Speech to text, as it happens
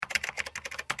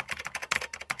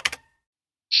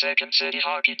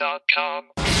SecondCityHockey.com.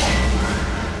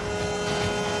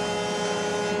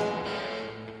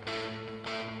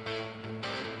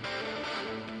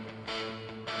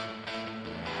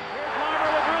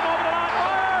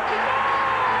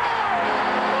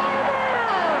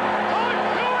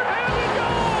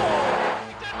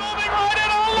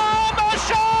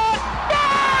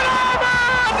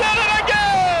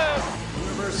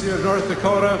 University of North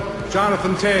Dakota,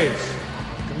 Jonathan Toews.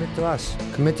 Commit to us.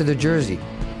 Commit to the jersey.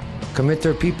 Commit to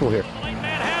our people here.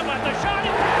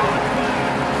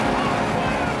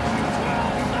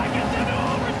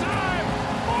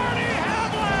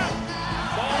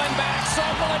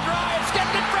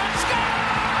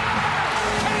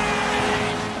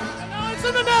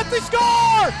 They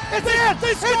score! It's it!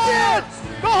 They score!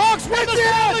 The Hawks win the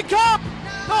Stanley Cup!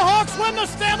 The Hawks win the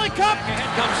Stanley Cup! Ahead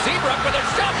comes Seabrook with a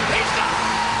shot. He's got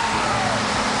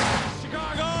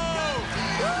Chicago!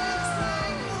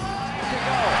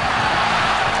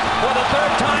 For the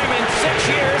third time in 6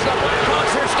 years, the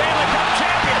Blackhawks are Stanley Cup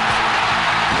champions.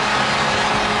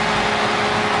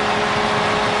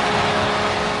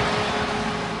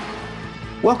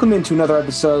 Welcome into another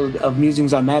episode of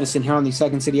Musings on Madison here on the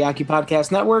Second City Hockey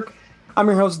Podcast Network. I'm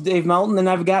your host, Dave Melton, and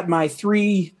I've got my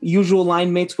three usual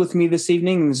line mates with me this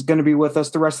evening and is going to be with us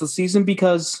the rest of the season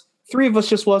because three of us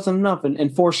just wasn't enough,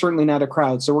 and four certainly not a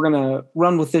crowd. So we're going to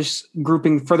run with this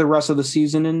grouping for the rest of the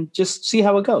season and just see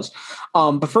how it goes.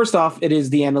 But first off, it is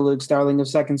the analytics darling of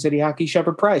Second City Hockey,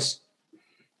 Shepard Price.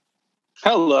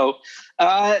 Hello.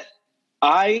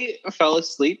 I fell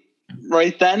asleep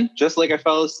right then, just like I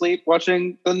fell asleep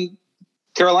watching the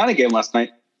Carolina game last night.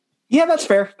 Yeah, that's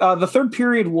fair. The third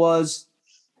period was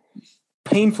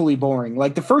painfully boring.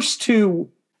 Like the first two,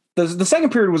 the second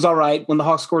period was all right when the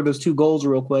Hawks scored those two goals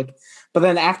real quick. But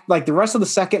then after, like the rest of the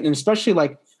second, and especially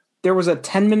like there was a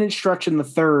 10-minute stretch in the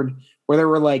third where there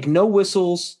were like no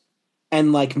whistles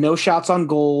and like no shots on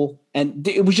goal. And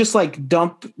it was just like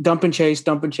dump and chase.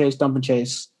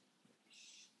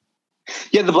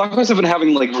 Yeah, the Blackhawks have been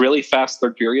having like really fast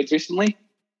third periods recently,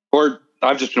 or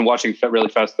I've just been watching really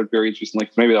fast third periods recently.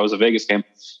 Maybe that was a Vegas game.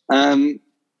 Maybe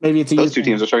it's those two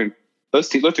teams are starting. Those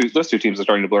two teams are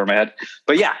starting to blur my head.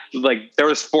 But yeah, like there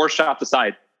was 4 shots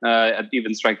aside at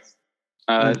even strength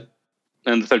in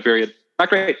the third period. Not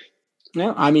great.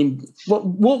 Yeah, I mean,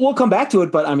 we'll come back to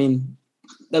it, but I mean,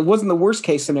 that wasn't the worst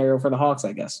case scenario for the Hawks,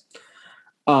 I guess.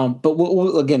 But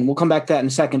we'll come back to that in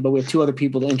a second. But we have two other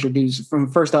people to introduce. From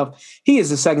first off, he is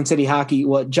the Second City Hockey.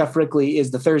 What Jeff Rickley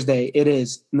is the Thursday. It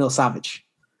is Mil Savage.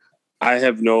 I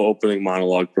have no opening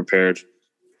monologue prepared.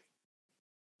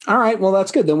 All right, well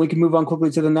that's good. Then we can move on quickly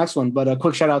to the next one. But a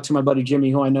quick shout out to my buddy Jimmy,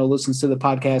 who I know listens to the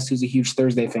podcast, who's a huge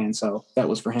Thursday fan. So that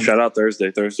was for him. Shout out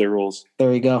Thursday. Thursday rules.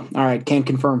 There you go. All right, can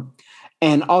confirm.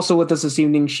 And also with us this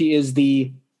evening, she is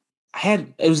the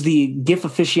GIF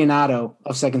aficionado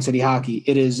of Second City Hockey.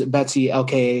 It is Betsy,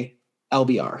 LKA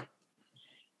LBR.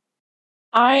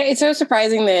 It's so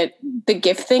surprising that the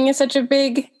GIF thing is such a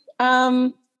big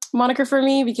moniker for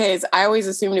me because I always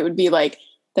assumed it would be like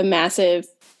the massive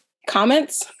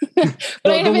comments. But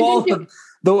the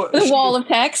wall of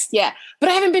text. Yeah. But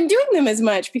I haven't been doing them as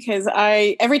much because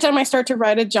every time I start to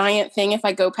write a giant thing, if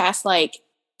I go past like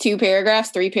 2 paragraphs,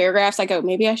 3 paragraphs, I go,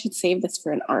 maybe I should save this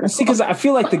for an article. Because I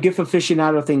feel like the GIF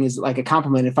aficionado thing is like a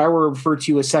compliment. If I were to refer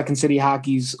to you as Second City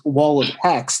Hockey's wall of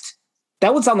text,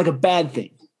 that would sound like a bad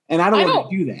thing. And I don't want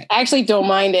to do that. I actually don't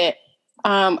mind it.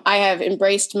 I have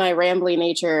embraced my rambly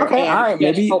nature. Okay, and all right,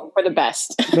 maybe hope for the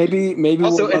best. Maybe.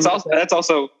 Also, that's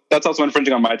also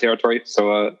infringing on my territory.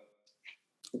 So,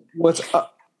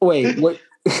 wait, what?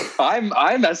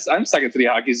 I'm Second City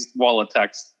Hockey's wall of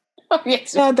text. Oh,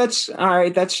 yes. Yeah, that's all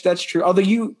right. That's true. Although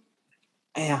you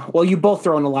both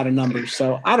throw in a lot of numbers,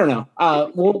 so I don't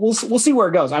know. We'll see where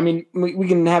it goes. I mean, we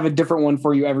can have a different one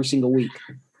for you every single week.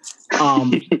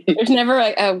 There's never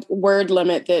a word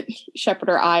limit that Shepard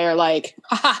or I are like,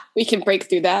 haha, we can break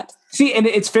through that. See, and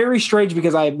it's very strange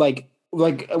because I like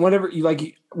whenever you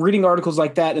like reading articles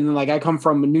like that, and then like I come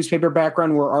from a newspaper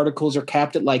background where articles are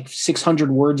capped at like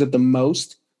 600 words at the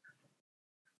most.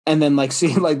 And then like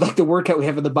see like the word count we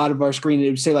have at the bottom of our screen, it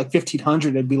would say like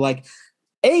 1,500. It'd be like,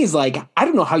 A's like, I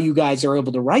don't know how you guys are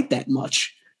able to write that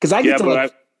much. Because I get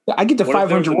to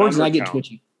 500 words and I get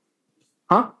twitchy.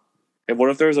 Huh? And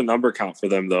what if there's a number count for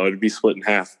them though? It'd be split in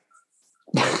half.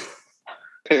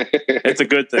 It's a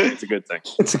good thing. It's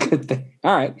a good thing.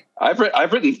 All right. I've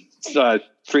written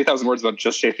 3,000 words about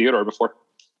just Shea Theodore before.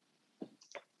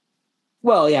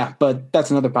 Well, yeah, but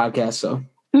that's another podcast, so.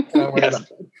 Yes.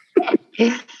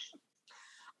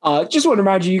 Just want to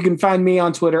remind you, you can find me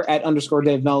on Twitter at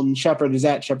 _Dave Melton. Shepard is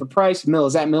at Shepard Price. Mill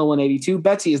is at Mill182.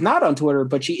 Betsy is not on Twitter,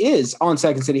 but she is on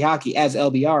Second City Hockey as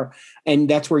LBR. And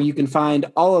that's where you can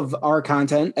find all of our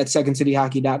content at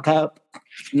secondcityhockey.com.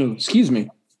 No, excuse me.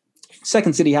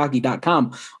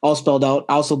 secondcityhockey.com, all spelled out.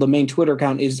 Also, the main Twitter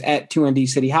account is at 2ND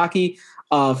City Hockey.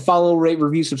 Follow, rate,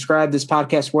 review, subscribe this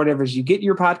podcast, whatever you get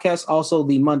your podcast. Also,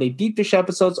 the Monday Deep Dish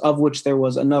episodes, of which there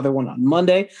was another one on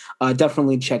Monday.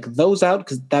 Definitely check those out,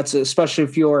 because that's especially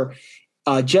if you're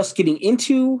just getting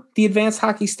into the advanced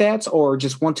hockey stats, or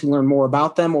just want to learn more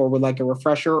about them, or would like a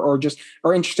refresher, or just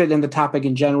are interested in the topic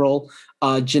in general.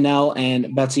 Janelle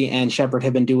and Betsy and Shepard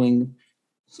have been doing,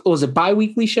 was it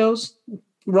bi-weekly shows,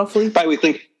 roughly?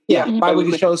 Bi-weekly. Yeah,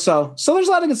 bi-weekly shows. So there's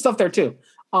a lot of good stuff there too.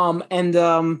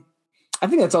 I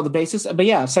think that's all the basis. But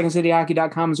yeah,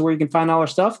 secondcityhockey.com is where you can find all our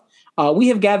stuff. We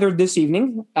have gathered this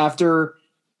evening after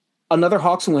another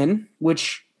Hawks win,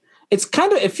 which it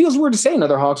feels weird to say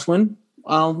another Hawks win.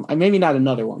 Maybe not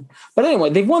another one. But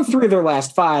anyway, they've won 3 of their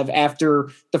last 5 after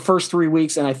the first 3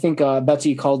 weeks. And I think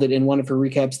Betsy called it in one of her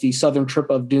recaps, the Southern Trip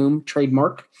of Doom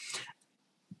trademark.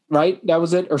 Right? That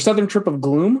was it. Or Southern Trip of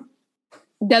Gloom.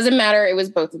 Doesn't matter. It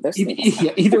was both of those things.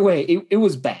 Yeah, either way, it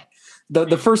was bad.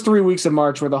 The first 3 weeks of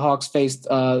March, where the Hawks faced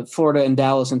Florida and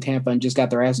Dallas and Tampa and just got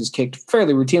their asses kicked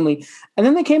fairly routinely. And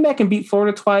then they came back and beat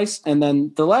Florida twice. And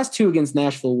then the last 2 against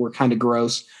Nashville were kind of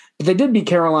gross. But they did beat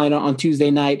Carolina on Tuesday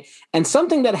night. And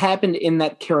something that happened in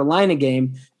that Carolina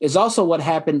game is also what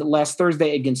happened last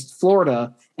Thursday against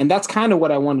Florida. And that's kind of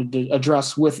what I wanted to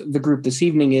address with the group this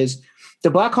evening is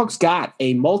the Blackhawks got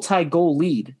a multi-goal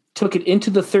lead, took it into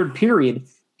the third period,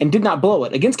 and did not blow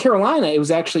it. Against Carolina, it was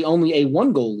actually only a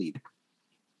 1-goal lead.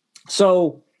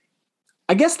 So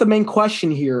I guess the main question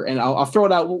here, and I'll throw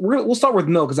it out. We'll start with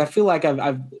Mill, because I feel like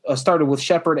I've started with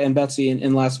Shepard and Betsy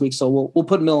in last week. So we'll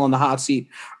put Mill on the hot seat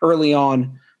early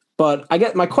on. But I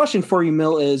guess my question for you,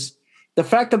 Mill, is the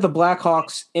fact that the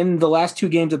Blackhawks in the last 2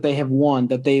 games that they have won,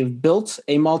 that they've built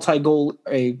a multi-goal,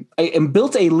 and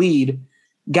built a lead,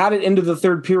 got it into the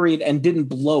third period and didn't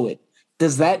blow it.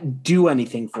 Does that do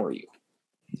anything for you?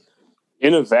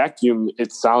 In a vacuum,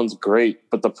 it sounds great,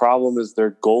 but the problem is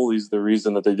their goalie's the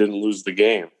reason that they didn't lose the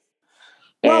game.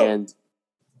 Well, and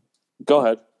go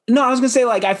ahead. No, I was going to say,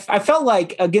 like, I felt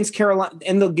like against Carolina,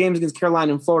 in the games against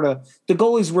Carolina and Florida, the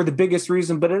goalies were the biggest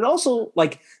reason, but it also,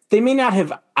 like, they may not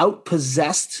have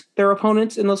outpossessed their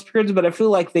opponents in those periods, but I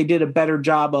feel like they did a better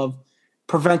job of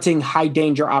preventing high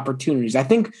danger opportunities. I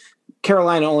think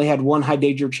Carolina only had 1 high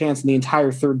danger chance in the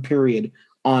entire third period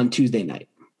on Tuesday night.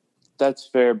 That's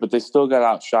fair, but they still got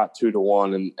outshot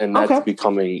 2-1, and that's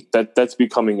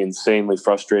becoming insanely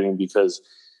frustrating because,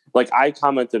 like, I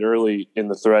commented early in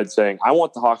the thread saying I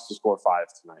want the Hawks to score 5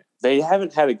 tonight. They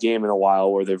haven't had a game in a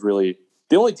while where they've really,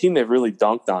 the only team they've really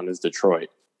dunked on is Detroit,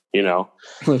 you know.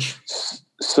 Which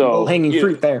so hanging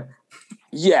fruit there.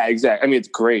 Yeah, exactly. I mean, it's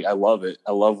great. I love it.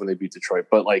 I love when they beat Detroit,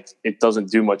 but like it doesn't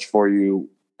do much for you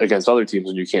against other teams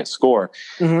when you can't score.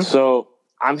 Mm-hmm. So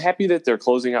I'm happy that they're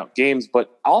closing out games,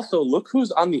 but also look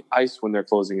who's on the ice when they're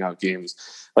closing out games.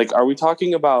 Like, are we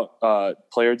talking about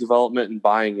player development and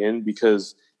buying in?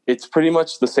 Because it's pretty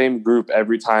much the same group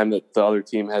every time that the other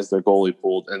team has their goalie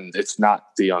pulled, and it's not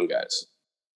the young guys.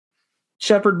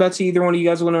 Shepard, Betsy, either one of you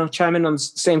guys want to chime in on the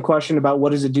same question about what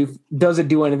does it do? Does it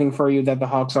do anything for you that the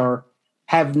Hawks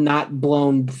have not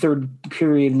blown third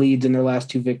period leads in their last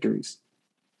 2 victories?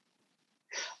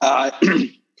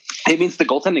 It means the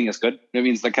goaltending is good. It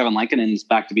means that Kevin Lankinen is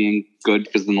back to being good,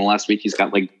 because in the last week he's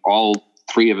got like all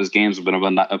 3 of his games have been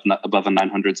above a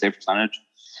 900 save percentage.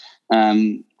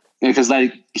 Because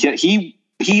he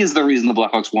is the reason the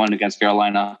Blackhawks won against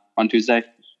Carolina on Tuesday.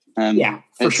 Yeah,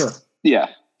 for sure. Yeah,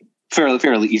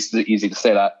 fairly easy to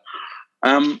say that.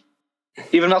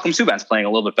 Even Malcolm Subban's playing a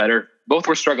little bit better. Both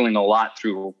were struggling a lot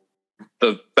through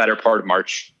the better part of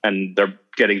March, and they're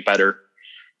getting better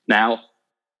now,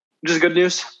 which is good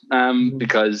news,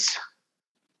 because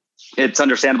it's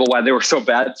understandable why they were so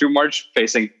bad through March,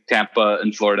 facing Tampa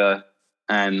and Florida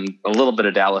and a little bit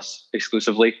of Dallas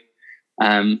exclusively.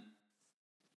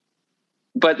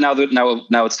 But now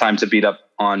it's time to beat up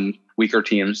on weaker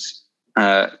teams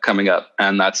coming up,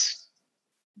 and that's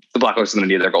the Blackhawks are going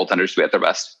to need their goaltenders to be at their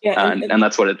best. Yeah, and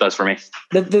that's what it does for me.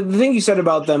 The thing you said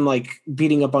about them like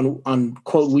beating up on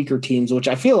quote weaker teams, which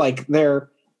I feel like they're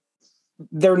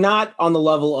not on the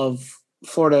level of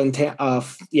Florida and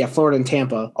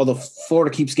Tampa, although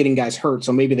Florida keeps getting guys hurt,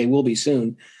 so maybe they will be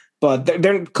soon. But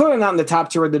they're clearly not in the top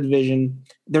tier of the division.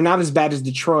 They're not as bad as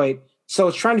Detroit. So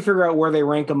it's trying to figure out where they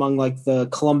rank among like the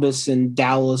Columbus and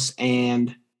Dallas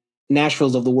and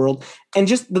Nashville's of the world. And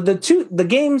just the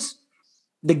games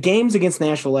the games against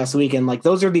Nashville last weekend, like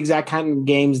those are the exact kind of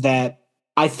games that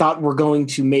I thought were going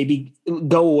to maybe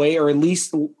go away, or at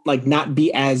least like not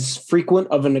be as frequent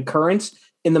of an occurrence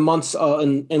in the months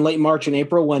in late March and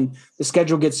April when the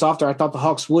schedule gets softer. I thought the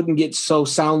Hawks wouldn't get so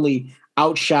soundly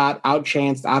outshot,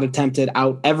 outchanced, out attempted,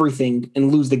 out everything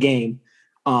and lose the game.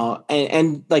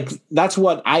 And like, that's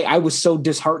what I was so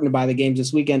disheartened by the games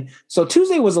this weekend. So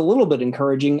Tuesday was a little bit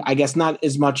encouraging, I guess not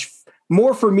as much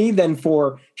more for me than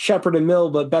for Shepherd and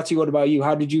Mill, but Betsy, what about you?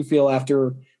 How did you feel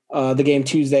after the game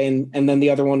Tuesday and then the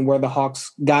other one where the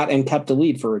Hawks got and kept the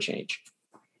lead for a change?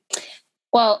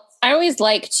 Well, I always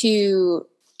like to,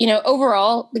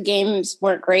 overall the games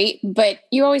weren't great, but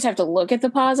you always have to look at the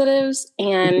positives,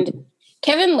 and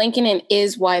Kevin Lankinen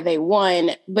is why they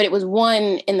won, but it was won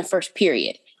in the first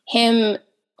period. Him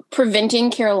preventing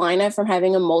Carolina from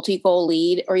having a multi-goal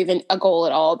lead or even a goal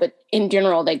at all, but in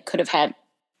general, they could have had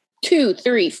 2,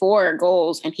 3, 4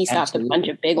 goals, and he stopped a bunch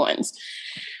of big ones.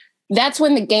 That's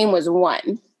when the game was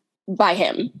won by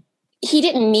him. He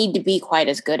didn't need to be quite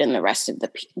as good in the rest of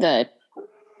the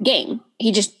game.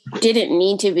 He just didn't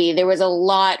need to be. There was a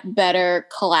lot better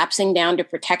collapsing down to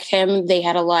protect him. They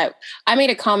had a lot. I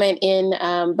made a comment in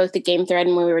both the game thread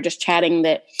and when we were just chatting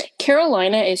that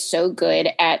Carolina is so good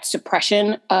at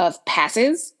suppression of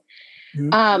passes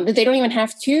that they don't even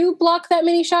have to block that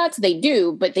many shots. They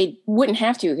do, but they wouldn't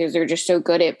have to because they're just so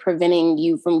good at preventing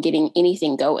you from getting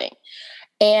anything going.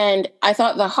 And I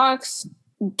thought the Hawks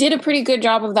did a pretty good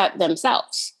job of that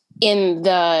themselves in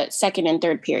the second and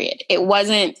third period.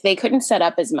 They couldn't set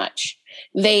up as much.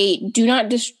 They do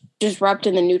not disrupt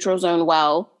in the neutral zone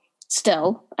well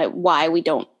still. Why we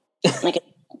don't like it.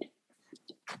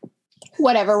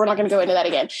 Whatever, we're not going to go into that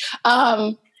again.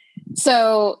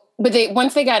 But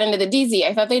once they got into the DZ,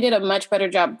 I thought they did a much better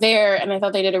job there, and I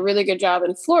thought they did a really good job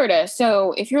in Florida.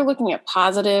 So if you're looking at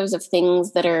positives of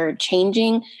things that are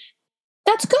changing,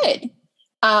 that's good.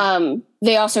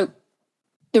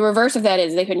 The reverse of that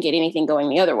is they couldn't get anything going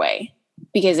the other way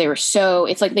because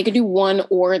it's like they could do one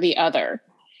or the other.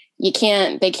 They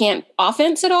can't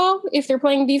offense at all if they're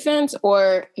playing defense,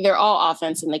 or they're all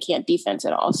offense and they can't defense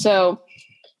at all. So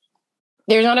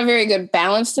there's not a very good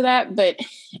balance to that. But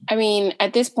I mean,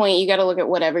 at this point, you got to look at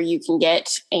whatever you can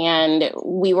get. And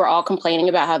we were all complaining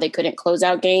about how they couldn't close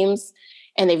out games,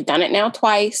 and they've done it now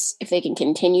twice. If they can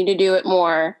continue to do it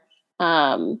more,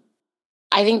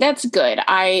 I think that's good.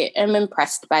 I am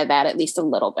impressed by that, at least a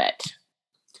little bit.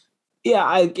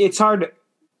 Yeah, it's hard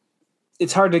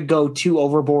to go too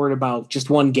overboard about just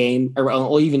one game,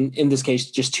 or even in this case,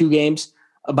 just 2 games.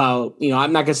 About,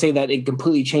 I'm not going to say that it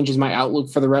completely changes my outlook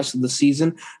for the rest of the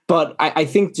season, but I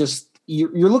think just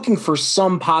you're looking for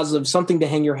some positive, something to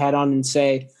hang your hat on and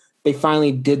say they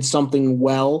finally did something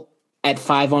well at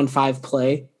 5-on-5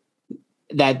 play.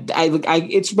 That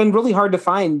it's been really hard to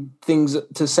find things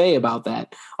to say about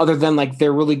that other than like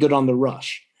they're really good on the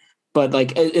rush. But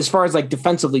like as far as like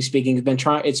defensively speaking,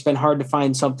 it's been hard to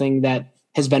find something that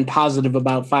has been positive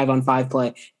about 5-on-5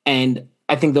 play, and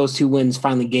I think those 2 wins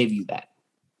finally gave you that.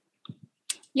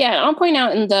 Yeah, I'll point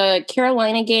out in the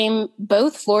Carolina game,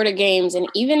 both Florida games, and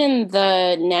even in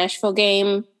the Nashville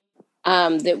game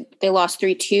that they lost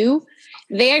 3-2,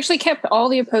 they actually kept all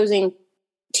the opposing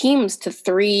teams to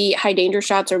 3 high danger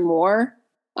shots or more,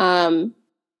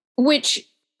 which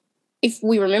if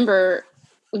we remember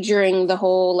during the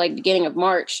whole like beginning of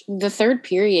March, the third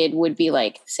period would be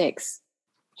like 6,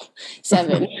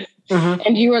 7.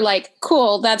 And you were like,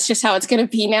 cool, that's just how it's going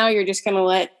to be now. You're just going to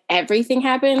let everything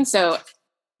happen. So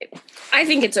I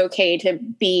think it's okay to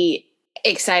be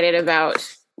excited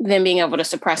about them being able to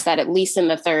suppress that, at least in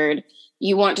the third.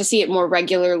 You want to see it more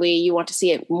regularly. You want to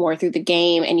see it more through the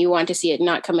game, and you want to see it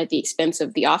not come at the expense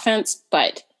of the offense,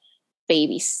 but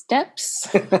baby steps.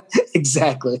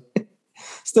 Exactly.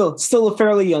 Still a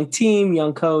fairly young team,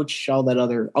 young coach, all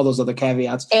those other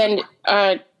caveats. And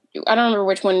I don't remember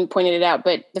which one pointed it out,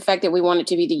 but the fact that we want it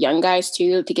to be the young guys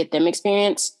too, to get them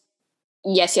experience.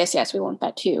 Yes, we want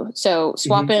that too. So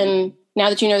swap in, now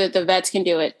that you know that the vets can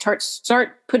do it,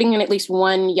 start putting in at least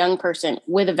one young person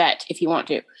with a vet if you want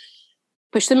to.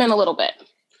 Push them in a little bit.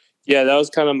 Yeah, that was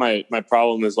kind of my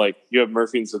problem is like you have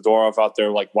Murphy and Zadorov out there.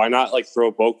 Like, why not like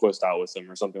throw Boquist out with them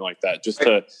or something like that just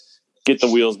to get the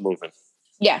wheels moving?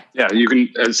 Yeah. Yeah, you can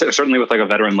certainly with like a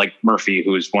veteran like Murphy,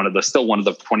 who is still one of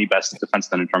the 20 best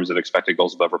defensemen in terms of expected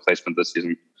goals above replacement this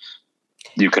season.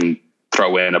 You can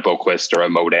throw in a Boquist or a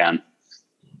Modan.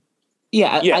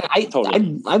 Yeah,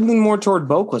 totally. I lean more toward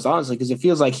Boquist, honestly, because it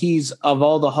feels like he's, of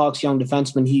all the Hawks young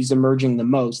defensemen, he's emerging the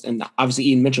most. And obviously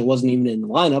Ian Mitchell wasn't even in the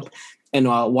lineup. and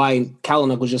why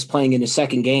Kalanick was just playing in his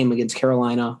second game against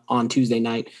Carolina on Tuesday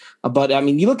night. But I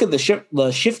mean, you look at the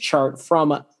shift chart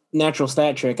from Natural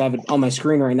Stat Trick. I have it on my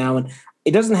screen right now, and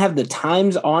it doesn't have the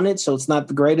times on it, so it's not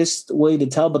the greatest way to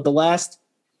tell. But the last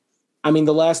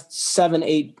 7,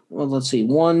 8, well, let's see,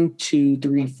 1, 2,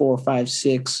 3, 4, 5,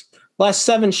 6. Last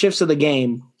 7 shifts of the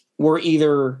game were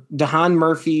either Dahan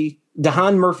Murphy,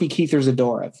 Keith, or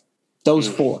Zadorov. Those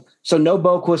 4. So no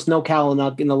Boquist, no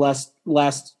Kalanick in the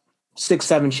last 6,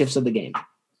 7 shifts of the game.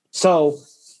 So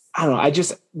I don't know. I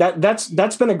just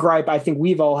that's been a gripe I think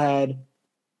we've all had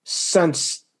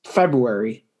since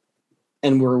February,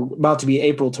 and we're about to be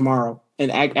April tomorrow,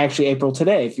 and actually April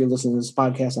today if you're listening to this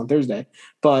podcast on Thursday.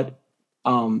 But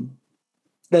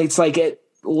it's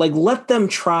let them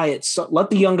try it. So let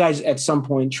the young guys at some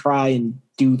point try and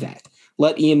do that.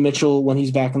 Let Ian Mitchell, when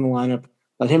he's back in the lineup,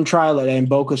 let him try. Let Aaron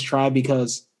Boquist try,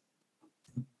 because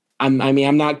I'm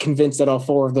not convinced that all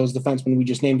 4 of those defensemen we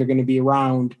just named are going to be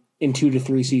around in 2 to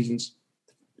 3 seasons.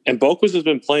 And Boquist has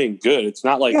been playing good. It's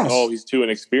not like, he's too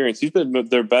inexperienced. He's been one of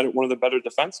the better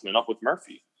defensemen up with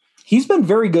Murphy. He's been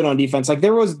very good on defense. Like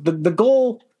there was the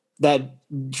goal that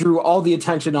drew all the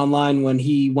attention online when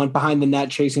he went behind the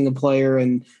net chasing a player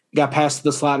and got past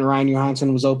the slot, and Ryan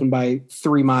Johansson was open by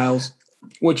 3 miles,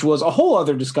 which was a whole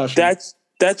other discussion.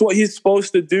 That's what he's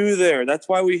supposed to do there. That's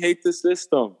why we hate the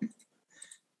system.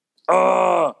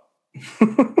 Well,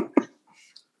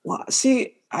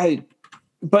 see,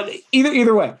 but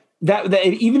either way, that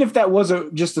even if that was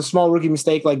just a small rookie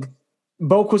mistake, like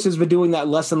Boquist has been doing that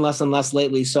less and less and less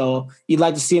lately. So you'd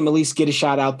like to see him at least get a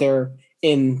shot out there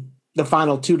in the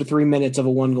final 2 to 3 minutes of a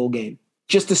 1-goal game,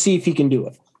 just to see if he can do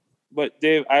it. But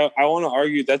Dave, I want to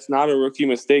argue that's not a rookie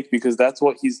mistake, because that's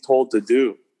what he's told to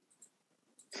do.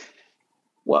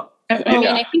 Well, I mean,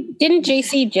 I think, didn't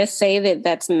JC just say that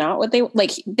that's not what they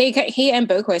like? He and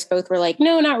Boquist both were like,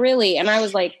 no, not really. And I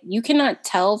was like, you cannot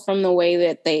tell from the way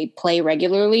that they play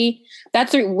regularly.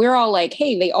 We're all like,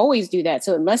 hey, they always do that,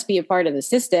 so it must be a part of the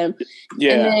system.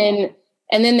 Yeah.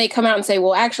 And then they come out and say,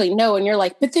 well, actually, no. And you're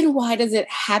like, but then why does it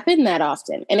happen that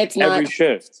often? And it's not every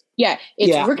shift. Yeah,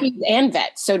 it's rookies and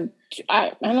vets. So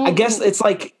I don't. I guess it's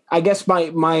like,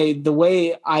 the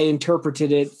way I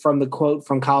interpreted it from the quote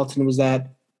from Colleton was that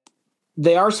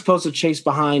they are supposed to chase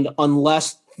behind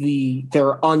unless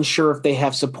they're unsure if they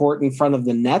have support in front of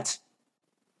the net,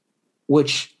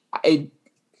 which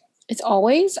it's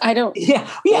always, I don't. Yeah,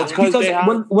 because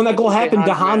when that goal happened,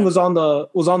 Dahan was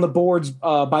on the boards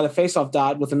by the faceoff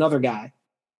dot with another guy.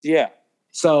 Yeah.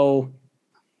 So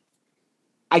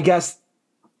I guess,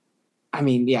 I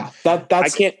mean, yeah,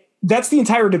 that's the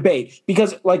entire debate,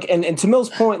 because like, and to Mill's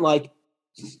point, like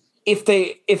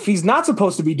if he's not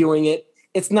supposed to be doing it,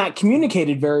 it's not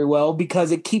communicated very well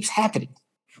because it keeps happening.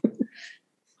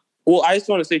 Well, I just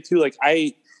want to say too, like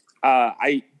I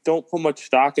don't put much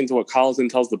stock into what Collison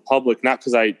tells the public, not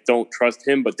because I don't trust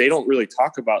him, but they don't really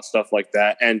talk about stuff like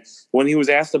that. And when he was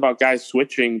asked about guys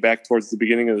switching back towards the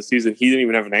beginning of the season, he didn't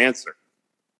even have an answer.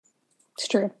 It's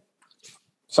true.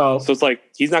 So it's like,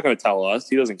 he's not going to tell us.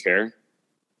 He doesn't care.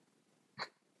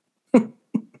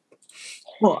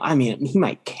 Well, I mean, he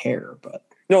might care, but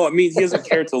no, I mean, he doesn't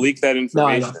care to leak that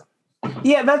information. No,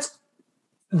 yeah, that's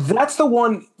the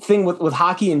one thing with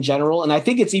hockey in general, and I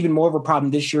think it's even more of a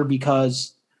problem this year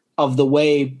because of the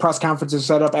way press conferences are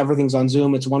set up. Everything's on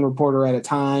Zoom. It's one reporter at a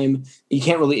time. You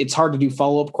can't really. It's hard to do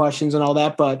follow-up questions and all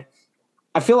that. But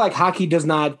I feel like hockey there's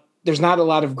not a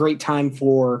lot of great time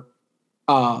for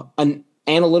an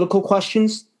analytical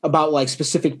questions about like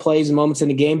specific plays and moments in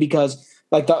the game, because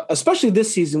like especially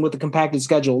this season with the compacted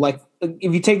schedule, like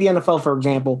if you take the NFL, for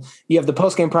example, you have the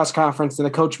post-game press conference and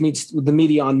the coach meets with the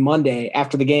media on Monday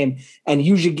after the game and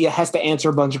usually has to answer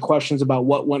a bunch of questions about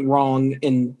what went wrong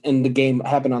in the game that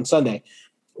happened on Sunday.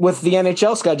 With the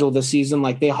NHL schedule this season,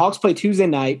 like the Hawks play Tuesday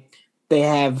night. They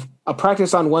have a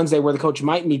practice on Wednesday where the coach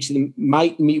might meet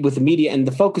with the media, and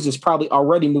the focus is probably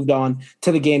already moved on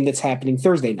to the game that's happening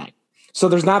Thursday night. So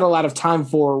there's not a lot of time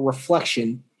for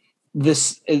reflection.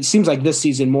 It seems like this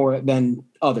season more than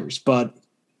others, but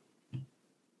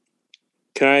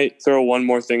can I throw one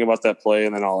more thing about that play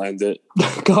and then I'll end it?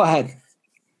 Go ahead.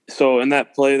 So in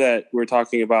that play that we're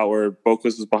talking about where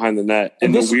Boquist was behind the net,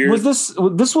 and this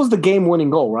was the game-winning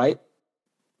goal, right?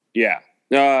 Yeah.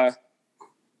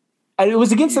 It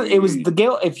was the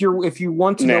Gale. If you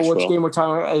want to know which game we're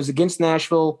talking about, it was against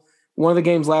Nashville. One of the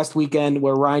games last weekend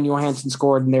where Ryan Johansson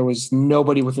scored and there was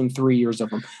nobody within 3 years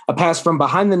of him. A pass from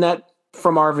behind the net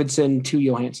from Arvidsson to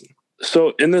Johansson.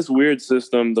 So in this weird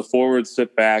system, the forwards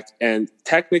sit back, and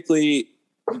technically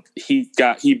he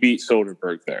beat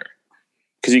Soderberg there.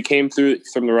 because he came through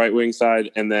from the right wing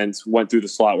side and then went through the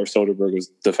slot where Soderberg was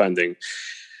defending.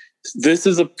 This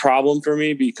is a problem for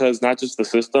me because not just the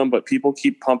system, but people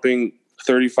keep pumping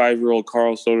 35-year-old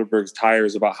Carl Soderberg's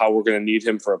tires about how we're going to need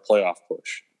him for a playoff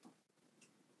push.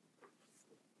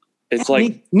 It's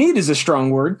like need is a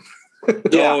strong word.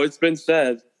 No, it's been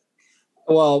said.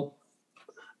 Well,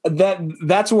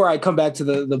 that's where I come back to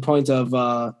the point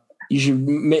of you should,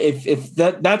 if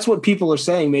that's what people are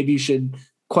saying, maybe you should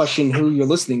question who you're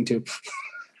listening to.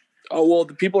 Oh, well,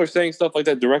 the people are saying stuff like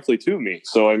that directly to me.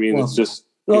 So, I mean, it's just,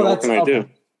 what can I do?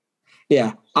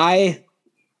 Yeah.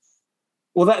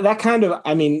 That kind of,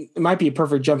 I mean, it might be a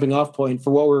perfect jumping off point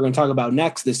for what we're going to talk about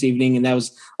next this evening. And that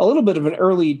was a little bit of an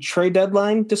early trade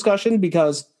deadline discussion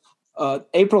because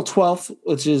April 12th,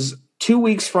 which is 2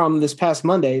 weeks from this past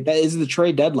Monday, that is the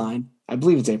trade deadline. I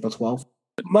believe it's April 12th.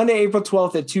 Monday, April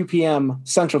 12th at 2 p.m.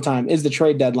 Central Time is the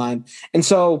trade deadline. And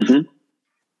so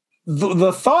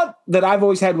the thought that I've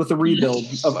always had with the rebuild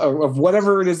of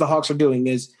whatever it is the Hawks are doing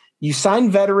is you sign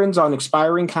veterans on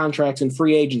expiring contracts in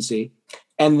free agency,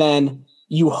 and then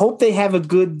you hope they have a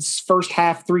good first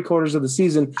half, 3/4 of the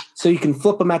season so you can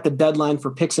flip them at the deadline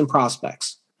for picks and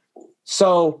prospects.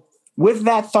 So with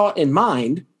that thought in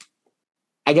mind,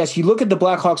 I guess you look at the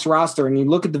Blackhawks roster and you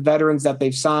look at the veterans that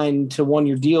they've signed to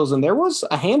one-year deals, and there was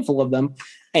a handful of them.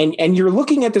 And you're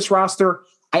looking at this roster.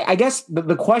 I guess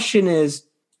the question is,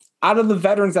 out of the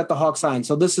veterans that the Hawks signed,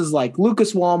 so this is like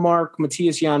Lucas Wallmark,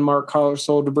 Matthias Janmark, Carl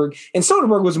Soderberg, and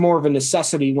Soderberg was more of a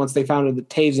necessity once they found out that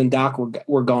Taves and Doc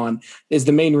were gone, is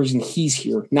the main reason he's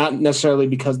here, not necessarily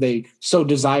because they so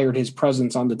desired his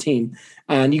presence on the team.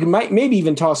 And you might maybe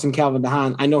even toss in Calvin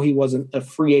DeHaan. I know he wasn't a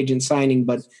free agent signing,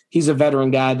 but he's a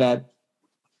veteran guy that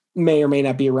may or may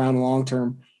not be around long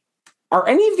term. Are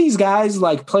any of these guys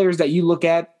like players that you look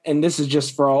at, and this is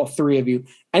just for all three of you,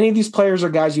 any of these players are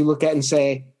guys you look at and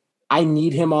say, I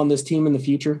need him on this team in the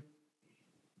future?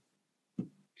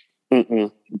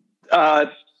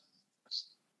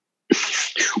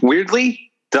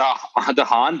 Weirdly,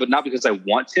 DeHaan, but not because I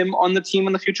want him on the team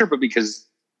in the future, but because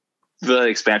the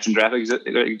expansion draft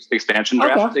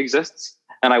exists,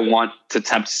 and I want to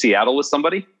tempt Seattle with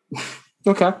somebody.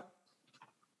 Okay.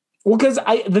 Well, because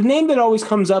the name that always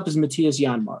comes up is Matthias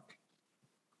Janmark.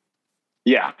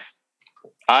 Yeah.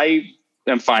 I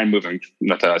am fine moving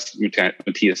Matthias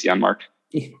Janmark.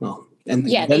 Well, and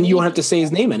then you won't have to say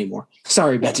his name anymore.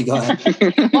 Sorry, Betsy, go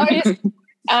ahead.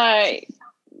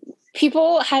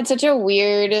 People had such a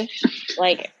weird,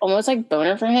 like, almost like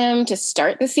boner for him to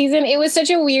start the season. It was such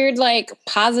a weird, like,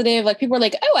 positive, like, people were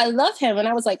like, oh, I love him. And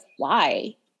I was like,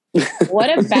 why? What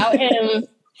about him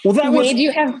made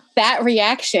you have that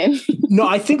reaction? No,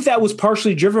 I think that was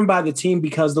partially driven by the team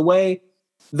because the way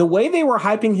they were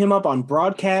hyping him up on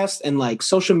broadcast and, like,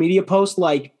 social media posts,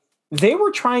 like, they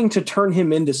were trying to turn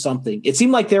him into something. It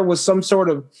seemed like there was some sort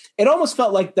of, it almost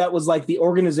felt like that was like the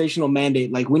organizational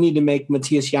mandate. Like, we need to make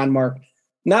Matthias Janmark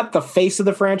not the face of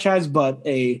the franchise, but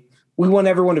we want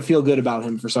everyone to feel good about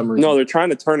him for some reason. No, they're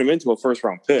trying to turn him into a first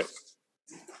round pick,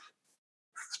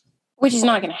 which is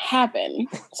not going to happen.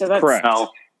 So that's correct.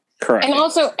 Correct. And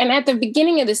also, and at the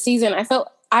beginning of the season, I felt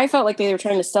like they were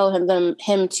trying to sell him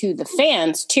to the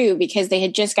fans too, because they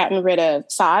had just gotten rid of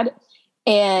Saad,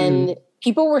 and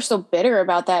people were so bitter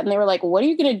about that. And they were like, what are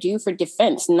you going to do for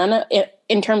defense?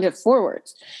 In terms of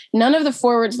forwards, none of the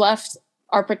forwards left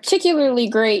are particularly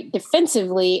great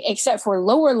defensively, except for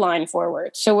lower line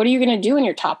forwards. So what are you going to do in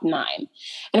your top 9?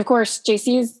 And of course,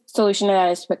 JC's solution to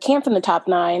that is to put Camp in the top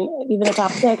 9, even the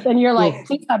top 6. And you're like,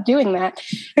 please stop doing that.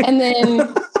 And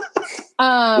then,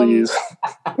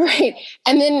 right.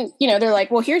 And then, they're like,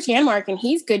 well, here's Janmark and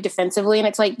he's good defensively. And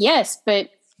it's like, yes,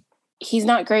 but he's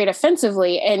not great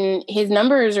offensively, and his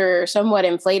numbers are somewhat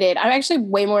inflated. I'm actually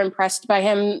way more impressed by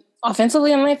him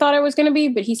offensively than I thought I was going to be,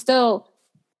 but he's still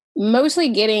mostly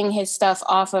getting his stuff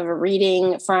off of a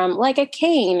reading from like a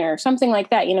Kane or something like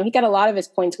that. He got a lot of his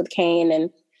points with Kane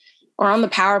or on the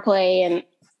power play, and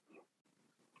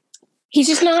he's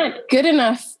just not good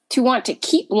enough to want to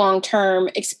keep long-term,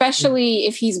 especially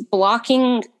if he's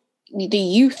blocking the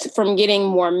youth from getting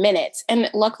more minutes. And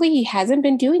luckily he hasn't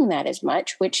been doing that as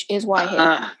much, which is why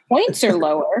his points are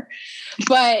lower.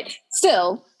 But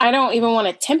still, I don't even want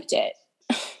to tempt it.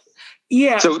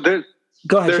 Yeah. So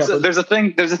go ahead. There's a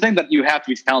thing that you have to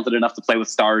be talented enough to play with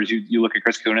stars. You look at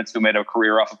Chris Kunitz, who made a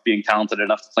career off of being talented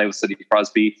enough to play with Sidney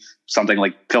Crosby, something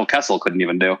like Phil Kessel couldn't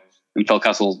even do. And Phil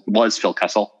Kessel was Phil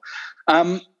Kessel.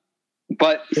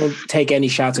 But don't take any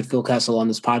shots at Phil Kessel on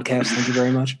this podcast. Thank you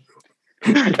very much.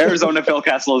 Arizona Phil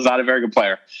Kessel is not a very good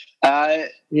player.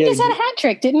 He just had a hat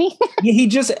trick, didn't he? He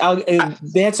just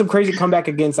they had some crazy comeback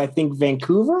against, I think,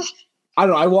 Vancouver. I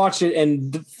don't know. I watched it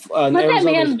and let that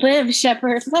man live,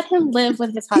 Shepard. Let him live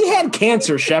with his. He had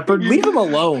cancer, Shepard. Leave him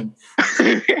alone.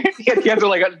 He had cancer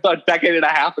like a decade and a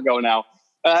half ago now,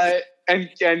 and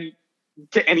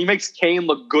he makes Kane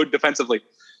look good defensively,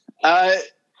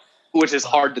 which is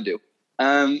hard to do.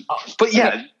 But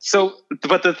yeah,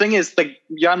 but the thing is, like,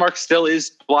 Janmark still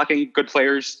is blocking good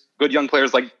players, good young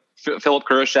players like Philip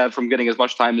Kurashev from getting as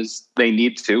much time as they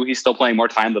need to. He's still playing more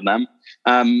time than them.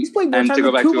 He's playing more time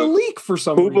than Kubalik for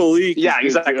some reason. Kubalik, yeah,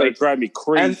 exactly. Drive me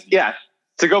crazy. And yeah,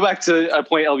 to go back to a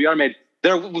point LVR made,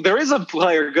 there is a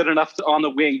player good enough on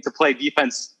the wing to play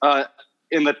defense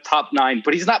in the top 9,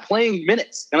 but he's not playing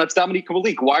minutes, and that's Dominique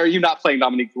Kubalik. Why are you not playing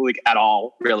Dominique Kubalik at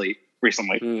all, really,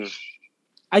 recently?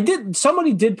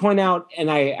 Somebody did point out, and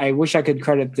I wish I could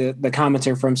credit the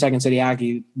commenter from Second City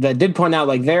Hockey that did point out,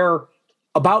 like, they were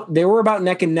about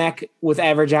neck and neck with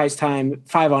average ice time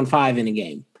 5-on-5 in a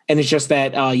game. And it's just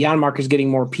that Janmark is getting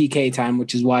more PK time,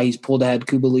 which is why he's pulled ahead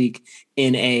Kubalik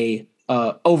in a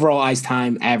overall ice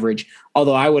time average.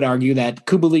 Although I would argue that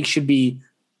Kubalik should be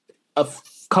a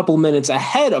couple minutes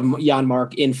ahead of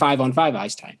Janmark in 5-on-5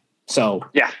 ice time. So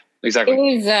yeah, exactly.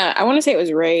 It was I want to say it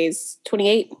was Ray's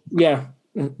 28. Yeah,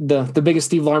 the biggest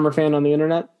Steve Larmer fan on the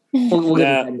internet. We'll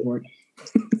get into that.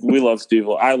 We love Steve.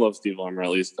 I love Steve Larmer,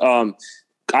 at least. I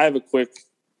have a quick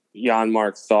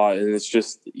Janmark thought, and it's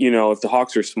just, if the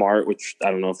Hawks are smart, which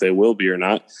I don't know if they will be or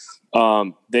not,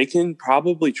 they can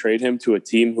probably trade him to a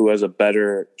team who has a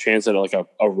better chance at like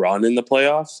a run in the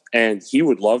playoffs, and he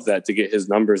would love that to get his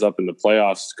numbers up in the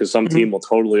playoffs because some team will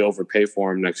totally overpay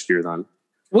for him next year then.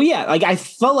 Well, yeah, like I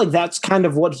felt like that's kind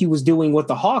of what he was doing with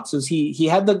the Hawks. Is he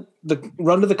had the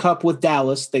run to the cup with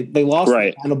Dallas. They lost,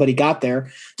 right, the final, but he got there.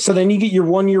 So then you get your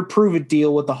 1-year prove it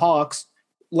deal with the Hawks.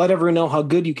 Let everyone know how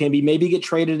good you can be. Maybe get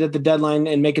traded at the deadline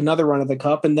and make another run of the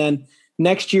cup. And then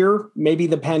next year, maybe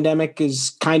the pandemic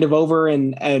is kind of over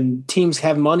and teams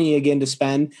have money again to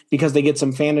spend because they get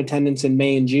some fan attendance in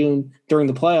May and June during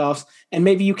the playoffs. And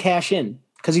maybe you cash in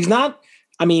because he's not.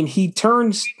 I mean, he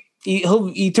turns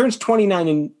 29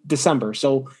 in December,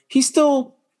 so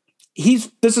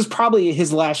this is probably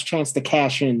his last chance to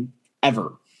cash in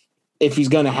ever, if he's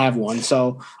going to have one.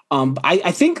 So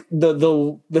I think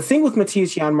the thing with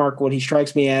Matthias Janmark, what he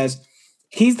strikes me as,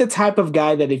 he's the type of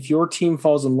guy that if your team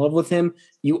falls in love with him,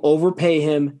 you overpay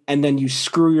him and then you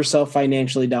screw yourself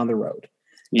financially down the road.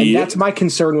 And that's my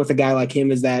concern with a guy like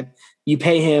him, is that you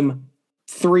pay him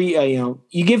you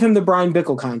give him the Brian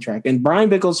Bickle contract, and Brian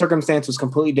Bickle's circumstance was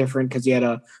completely different because he had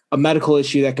a medical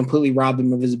issue that completely robbed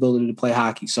him of his ability to play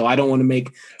hockey. So I don't want to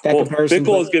make that comparison.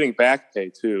 Bickle is getting back pay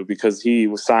too because he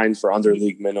was signed for under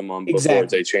league minimum before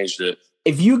they changed it.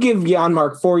 If you give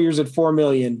Janmark 4 years at $4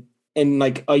 million in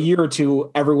like a year or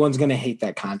two, everyone's going to hate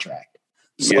that contract.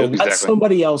 So let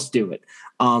somebody else do it.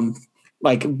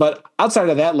 But outside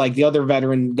of that, like the other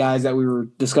veteran guys that we were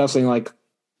discussing, like,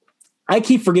 I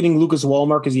keep forgetting Lucas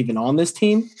Wallmark is even on this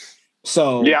team.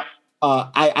 So yeah,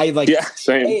 I like, yeah,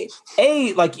 same.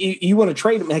 Like you want to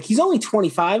trade him. Like, he's only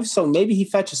 25, so maybe he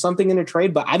fetches something in a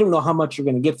trade, but I don't know how much you're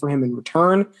going to get for him in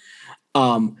return.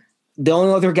 The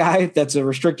only other guy that's a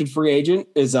restricted free agent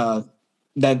is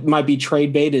that might be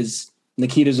trade bait is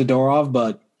Nikita Zadorov,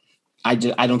 but I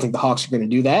don't think the Hawks are going to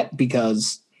do that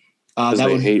because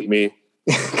they hate me.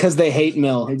 Because they hate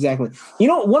Mill. Exactly.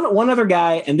 One other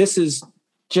guy, and this is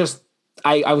just,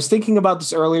 I was thinking about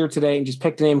this earlier today and just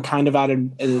picked a name kind of out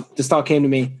of this thought came to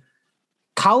me.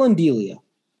 Colin Delia.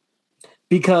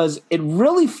 Because it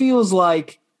really feels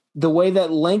like the way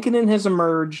that Lankinen has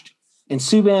emerged and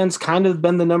Subban's kind of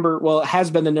been has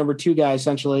been the number 2 guy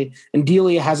essentially, and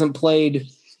Delia hasn't played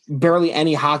barely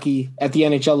any hockey at the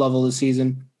NHL level this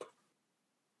season.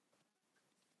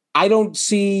 I don't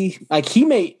see, like, he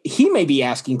may be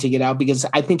asking to get out because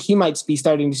I think he might be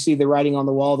starting to see the writing on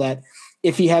the wall that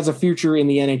if he has a future in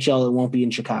the NHL, it won't be in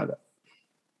Chicago.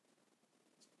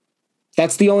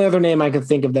 That's the only other name I could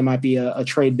think of that might be a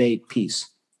trade bait piece.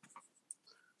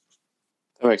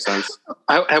 That makes sense.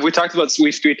 Have we talked about,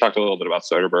 we talked a little bit about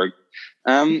Soderberg.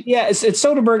 Yeah, it's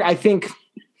Soderberg. I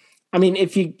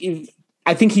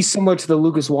think he's similar to the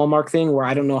Lucas Wallmark thing where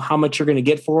I don't know how much you're going to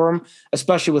get for him,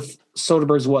 especially with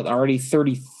Soderberg's already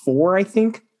 34, I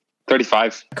think.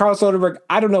 35. Carl Soderberg,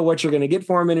 I don't know what you're going to get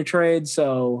for him in a trade.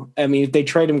 So, I mean, if they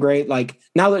trade him, great. Like,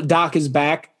 now that Doc is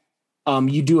back,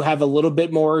 you do have a little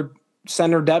bit more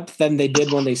center depth than they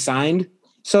did when they signed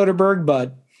Soderberg.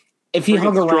 But if he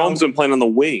hung around... Strome's been playing on the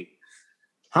wing.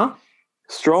 Huh?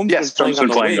 Strome's been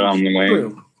playing on the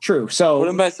wing. True. So put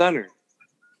him by center.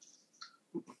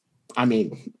 I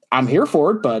mean, I'm here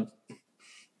for it, but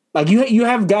like you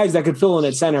have guys that could fill in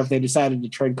at center if they decided to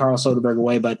trade Carl Soderberg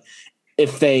away. But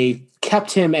if they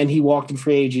kept him and he walked in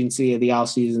free agency of the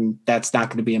offseason, that's not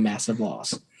going to be a massive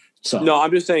loss. So no,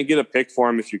 I'm just saying get a pick for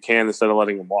him if you can instead of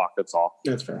letting him walk. That's all.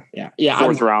 That's fair. Yeah.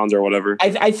 Fourth round or whatever.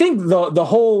 I think the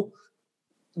whole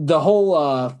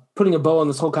putting a bow on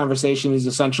this whole conversation is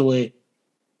essentially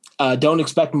don't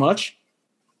expect much.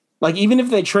 Like even if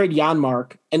they trade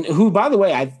Janmark, and who, by the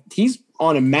way, he's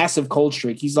on a massive cold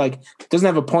streak. He's like doesn't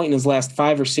have a point in his last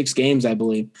 5 or 6 games, I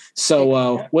believe.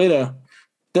 So way to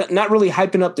not really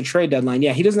hyping up the trade deadline.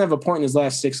 Yeah, he doesn't have a point in his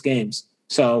last 6 games.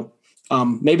 So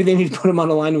maybe they need to put him on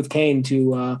a line with Kane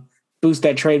to boost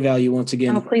that trade value once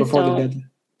again before the deadline.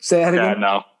 Say that again. Yeah,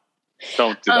 no.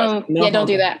 Don't do that. No, don't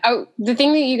do that. Oh, the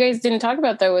thing that you guys didn't talk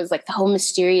about though was like the whole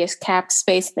mysterious cap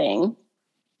space thing.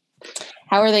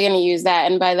 How are they going to use that?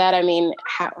 And by that I mean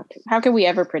how can we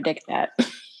ever predict that?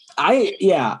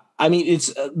 I mean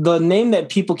it's the name that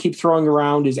people keep throwing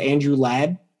around is Andrew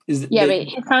Ladd. But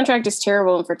his contract is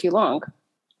terrible and for too long.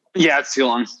 Yeah, it's too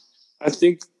long. I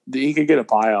think he could get a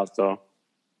buyout though.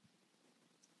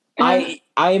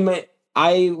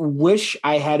 I wish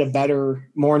I had a better,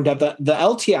 more in depth. The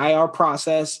LTIR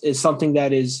process is something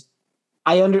that is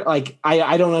I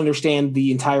don't understand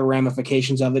the entire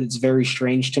ramifications of it. It's very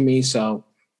strange to me, so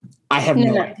I have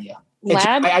no idea.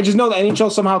 I just know the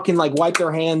NHL somehow can like wipe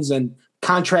their hands and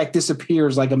contract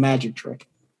disappears like a magic trick.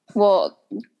 Well,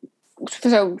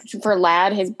 so for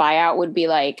Ladd, his buyout would be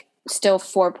like still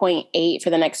 4.8 for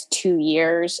the next 2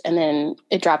 years, and then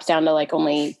it drops down to like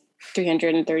only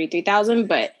 333,000.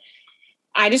 But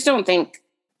I just don't think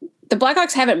the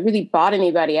Blackhawks haven't really bought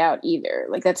anybody out either.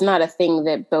 Like that's not a thing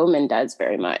that Bowman does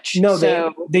very much. No,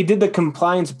 they did the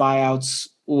compliance buyouts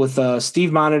with Steve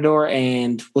Monador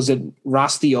and was it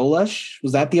Rosti Olesh?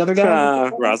 Was that the other guy?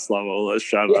 Roslav Olesh,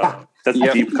 shout out. That's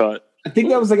a deep cut. I think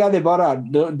that was the guy they bought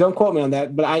out. Don't quote me on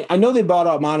that, but I know they bought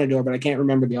out Monador, but I can't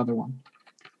remember the other one.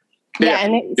 Yeah,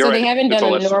 and so they haven't done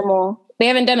a normal. They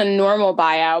haven't done a normal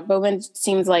buyout. Bowman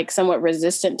seems like somewhat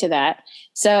resistant to that.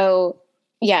 So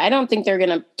yeah, I don't think they're going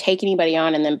to take anybody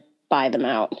on and then buy them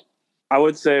out. I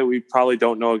would say we probably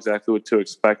don't know exactly what to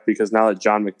expect because now that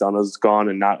John McDonough's gone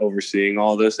and not overseeing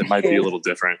all this, it might be a little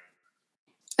different.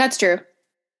 That's true.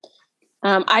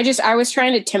 I was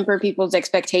trying to temper people's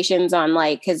expectations on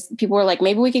like, cause people were like,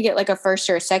 maybe we could get like a first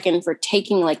or a second for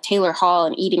taking like Taylor Hall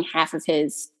and eating half of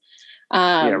his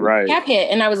cap hit.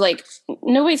 And I was like,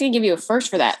 nobody's gonna give you a first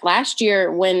for that. Last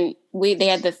year when they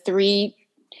had the 3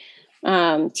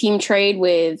 team trade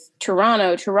with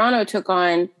Toronto took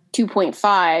on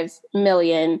 $2.5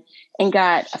 million and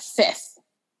got a 5th.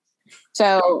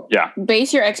 So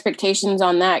base your expectations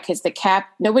on that because the cap,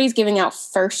 nobody's giving out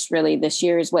first really this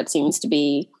year is what seems to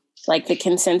be like the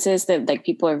consensus that like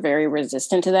people are very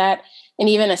resistant to that. And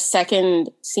even a second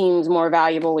seems more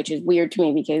valuable, which is weird to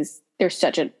me because there's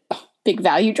such a big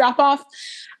value drop off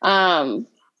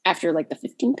after like the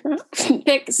 15th round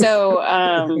pick. So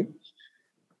I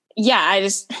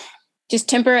just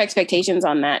temper expectations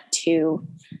on that too.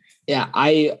 Yeah,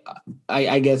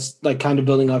 I guess like kind of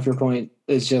building off your point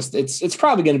is just it's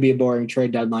probably going to be a boring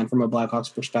trade deadline from a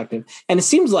Blackhawks perspective. And it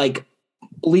seems like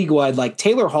league-wide, like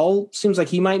Taylor Hall seems like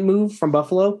he might move from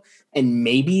Buffalo and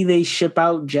maybe they ship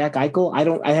out Jack Eichel.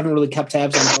 I haven't really kept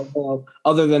tabs on Buffalo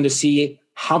other than to see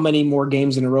how many more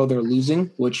games in a row they're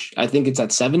losing, which I think it's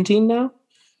at 17 now.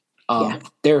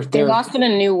 They lost in a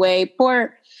new way.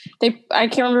 I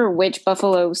can't remember which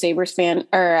Buffalo Sabres fan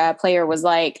or player was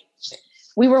like,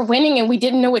 we were winning and we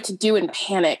didn't know what to do and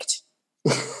panicked.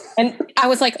 And I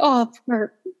was like, was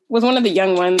one of the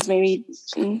young ones, maybe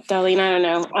Darlene, I don't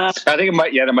know. I think it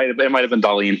might have been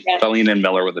Darlene. Yeah. Darlene and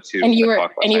Miller were the 2. And you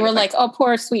were like, oh,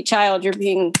 poor sweet child, you're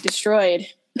being destroyed.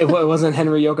 It wasn't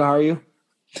Henry Jokiharju?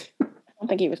 I don't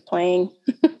think he was playing.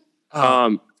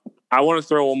 I want to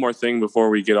throw one more thing before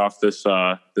we get off this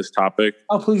topic.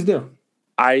 Oh, please do.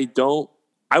 I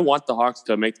want the Hawks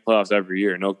to make the playoffs every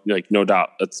year. No doubt.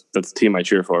 That's the team I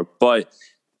cheer for. But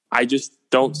I just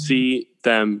don't see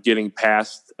them getting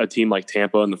past a team like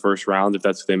Tampa in the first round if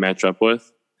that's what they match up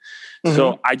with. Mm-hmm.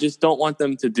 So I just don't want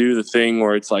them to do the thing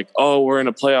where it's like, oh, we're in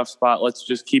a playoff spot. Let's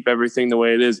just keep everything the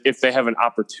way it is. If they have an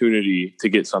opportunity to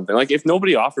get something, like if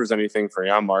nobody offers anything for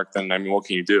Janmark, then I mean, what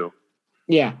can you do?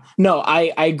 Yeah, no,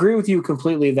 I agree with you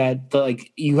completely that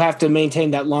you have to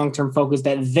maintain that long-term focus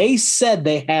that they said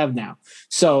they have now.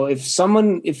 So if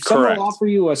someone offer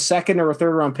you a second or a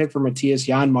third round pick for Matthias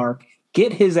Janmark,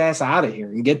 get his ass out of here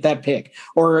and get that pick,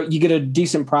 or you get a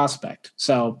decent prospect.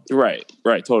 So right,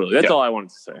 totally. That's all I wanted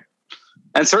to say.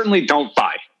 And certainly don't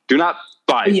buy. Do not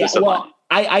buy this amount.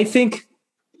 I think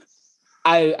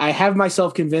I have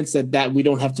myself convinced that we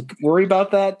don't have to worry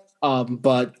about that.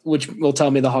 But which will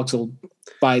tell me the Hawks will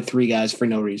buy 3 guys for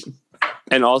no reason.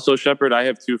 And also, Shepard, I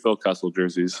have 2 Phil Kessel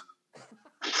jerseys.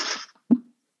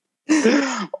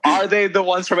 Are they the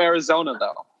ones from Arizona,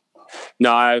 though?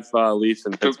 No, I have Leafs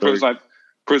and Pittsburgh.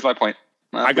 Proves my point.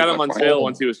 I got him on sale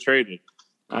once he was traded.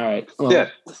 All right.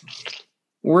 Well,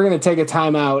 we're going to take a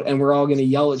timeout, and we're all going to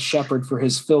yell at Shepard for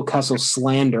his Phil Kessel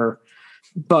slander.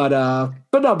 But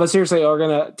seriously, we're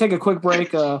going to take a quick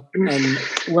break, and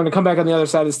we're going to come back on the other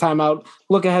side of this timeout,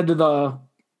 look ahead to the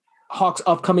Hawks'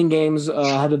 upcoming games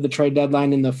ahead of the trade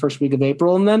deadline in the first week of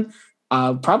April, and then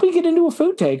probably get into a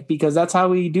food take because that's how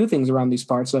we do things around these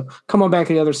parts. So come on back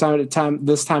to the other side of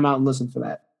this timeout and listen for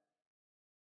that.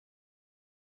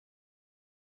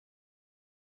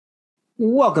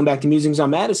 Welcome back to Musings on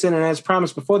Madison, and as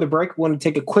promised before the break, we want to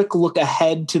take a quick look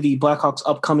ahead to the Blackhawks'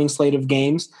 upcoming slate of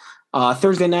games.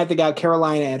 Thursday night, they got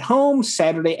Carolina at home.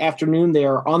 Saturday afternoon, they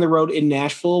are on the road in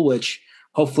Nashville, which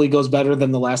hopefully goes better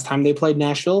than the last time they played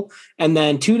Nashville. And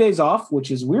then 2 days off, which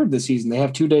is weird this season. They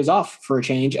have 2 days off for a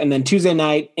change. And then Tuesday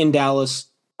night in Dallas,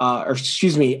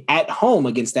 at home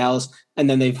against Dallas. And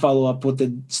then they follow up with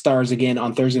the Stars again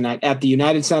on Thursday night at the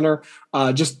United Center.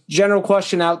 Just general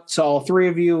question out to all three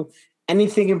of you.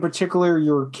 Anything in particular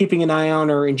you're keeping an eye on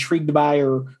or intrigued by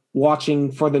or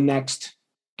watching for the next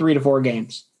 3 to 4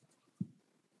 games?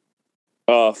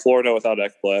 Florida without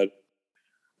Ekblad.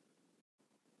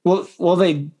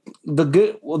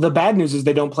 The bad news is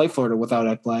they don't play Florida without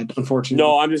Ekblad, unfortunately.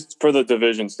 No, I'm just for the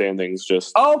division standings.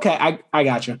 Oh, okay, I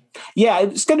gotcha. Yeah,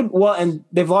 it's gonna. Well, and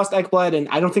they've lost Ekblad, and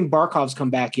I don't think Barkov's come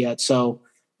back yet. So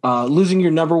losing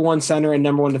your number one center and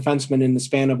number one defenseman in the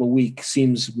span of a week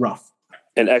seems rough.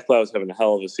 And Ekblad was having a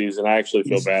hell of a season. I actually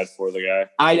feel bad for the guy.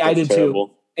 I did terrible.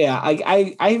 Too. Yeah,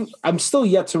 I'm still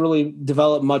yet to really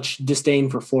develop much disdain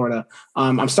for Florida.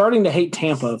 I'm starting to hate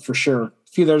Tampa for sure. A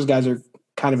few of those guys are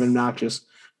kind of obnoxious,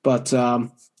 but and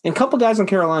a couple guys in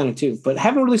Carolina too. But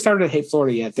haven't really started to hate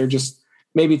Florida yet. They're just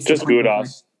maybe it's just good.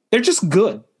 They're just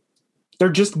good. They're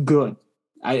just good.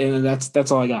 And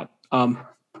that's all I got.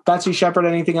 Betsy Shepard,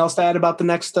 anything else to add about the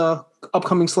next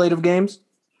upcoming slate of games?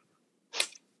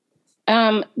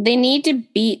 They need to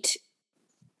beat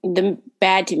the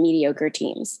bad to mediocre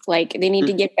teams. Like they need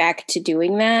to get back to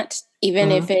doing that,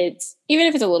 even if it's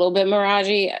a little bit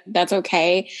miragey, that's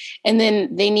okay. And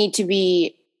then they need to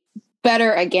be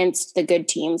better against the good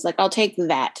teams. Like I'll take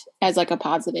that as like a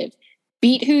positive.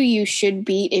 Beat who you should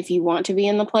beat if you want to be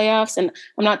in the playoffs. And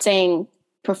I'm not saying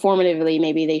performatively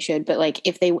maybe they should, but like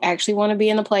if they actually want to be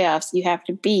in the playoffs, you have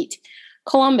to beat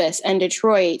Columbus and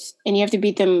Detroit, and you have to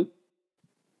beat them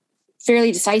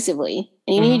fairly decisively.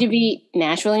 And you need to beat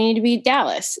Nashville and you need to beat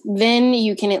Dallas. Then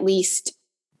you can at least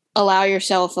allow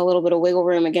yourself a little bit of wiggle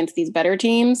room against these better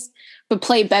teams, but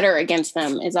play better against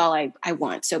them is all I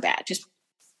want so bad. Just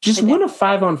win a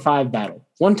 5-on-5 battle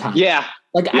one time. Yeah.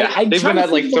 They've been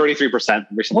at like 33%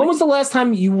 recently. When was the last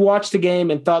time you watched a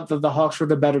game and thought that the Hawks were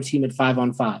the better team at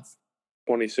 5-on-5?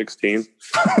 2016.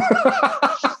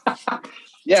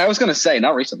 Yeah, I was going to say,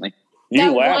 not recently.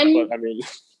 You laughed, but I mean...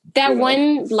 That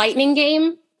one Lightning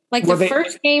game, like the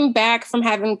first game back from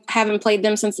having played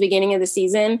them since the beginning of the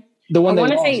season. The one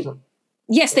they lost.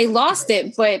 Yes, they lost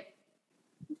it, but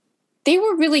they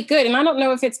were really good. And I don't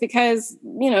know if it's because,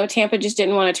 Tampa just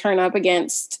didn't want to turn up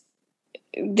against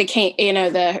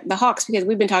the Hawks, because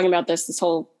we've been talking about this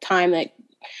whole time that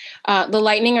the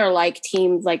Lightning are like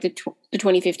teams like the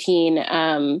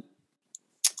 2015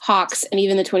 Hawks and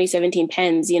even the 2017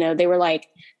 Pens. They were like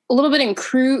a little bit in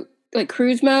cruise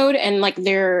mode, and like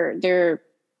their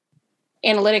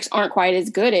analytics aren't quite as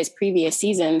good as previous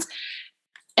seasons.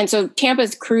 And so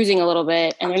Tampa's cruising a little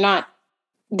bit, and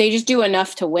they just do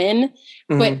enough to win.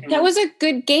 But that was a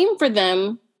good game for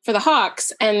them, for the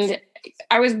Hawks. And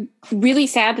I was really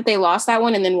sad that they lost that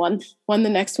one and then won the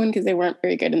next one, because they weren't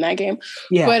very good in that game.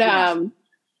 Yeah. But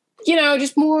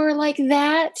just more like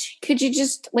that. Could you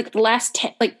just like the last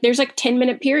 10, like there's like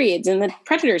 10-minute periods in the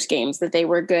Predators games that they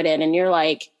were good in, and you're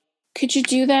like, could you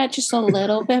do that just a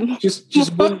little bit more? Just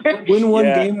win one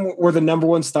game where the number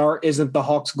one star isn't the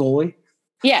Hawks goalie?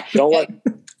 Yeah.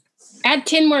 Add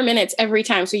 10 more minutes every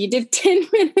time. So you did 10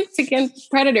 minutes against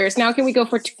Predators. Now can we go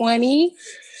for 20?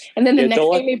 And then the next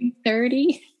game maybe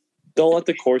 30? Don't let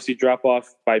the Corsi drop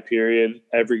off by period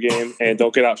every game, and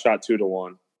don't get outshot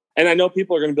 2-1. And I know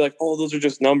people are going to be like, oh, those are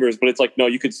just numbers. But it's like, no,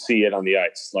 you could see it on the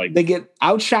ice. Like they get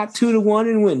outshot 2-1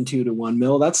 and win 2-1,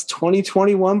 Mill. That's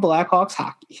 2021 Blackhawks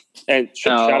hockey. And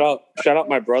shout out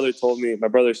my brother told me, my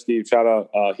brother Steve, shout out.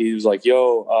 He was like,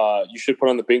 yo, you should put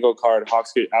on the bingo card,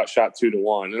 Hawks get outshot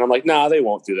 2-1. And I'm like, nah, they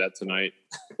won't do that tonight.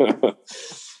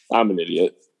 I'm an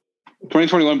idiot.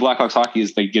 2021 Blackhawks hockey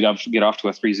is they get off to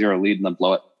a 3-0 lead and then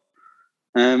blow it.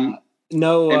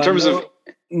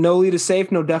 no lead is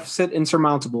safe, no deficit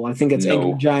insurmountable. I think it's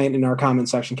Angry Giant in our comment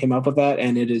section came up with that,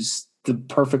 and it is the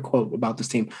perfect quote about this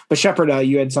team. But Shepard,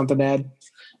 you had something to add?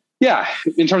 Yeah,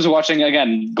 in terms of watching,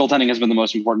 again, goaltending has been the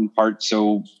most important part.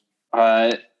 So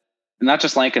not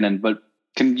just Lankinen, but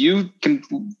can the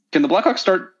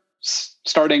Blackhawks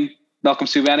starting Malcolm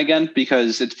Subban again?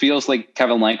 Because it feels like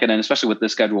Kevin Lankinen, especially with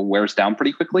this schedule, wears down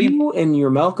pretty quickly. You and your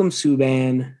Malcolm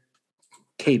Subban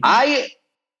KP.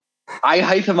 I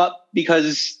hype him up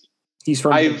because he's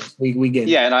from we get it.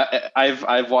 Yeah, and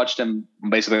I've watched him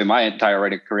basically my entire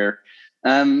writing career,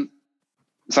 so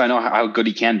I know how good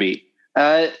he can be.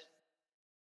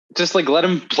 Just like let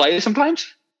him play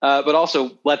sometimes, but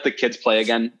also let the kids play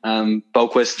again.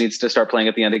 Boquist needs to start playing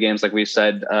at the end of games, like we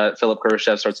said. Philip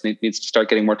Kurashev needs to start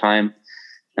getting more time,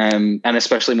 and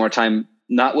especially more time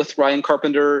not with Ryan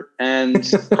Carpenter and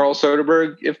Carl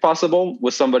Soderberg, if possible,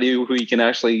 with somebody who he can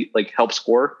actually like help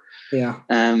score. Yeah.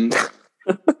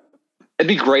 It'd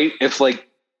be great if like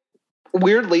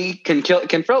weirdly can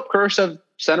Philip Kurashev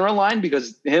center a line,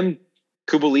 because him,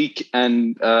 Kubalik,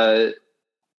 and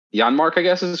Janmark, I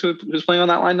guess, is who's playing on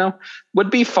that line now, would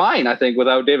be fine, I think,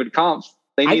 without David Kampf.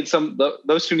 They need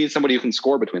those two need somebody who can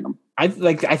score between them. I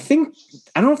think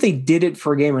I don't know if they did it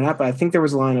for a game or not, but I think there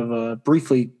was a line of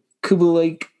briefly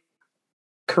Kubalik,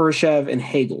 Kurashev, and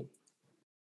Hagel.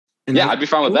 And I'd be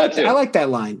fine with that too. I like that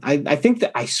line. I think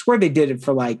that I swear they did it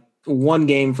for like one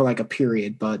game for like a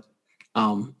period, but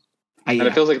and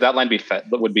it feels like that line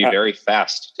would be very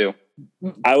fast too.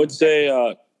 I would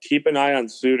say keep an eye on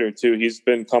Suter too. He's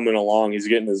been coming along. He's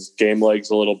getting his game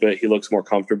legs a little bit. He looks more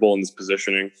comfortable in his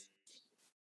positioning.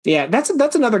 Yeah, that's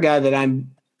another guy that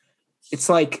it's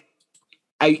like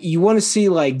you want to see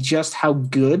like just how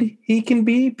good he can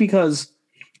be, because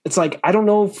it's like, I don't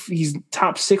know if he's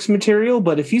top 6 material,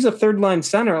 but if he's a third line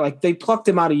center, like they plucked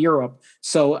him out of Europe.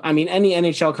 So, I mean, any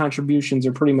NHL contributions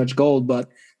are pretty much gold, but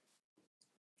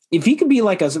if he could be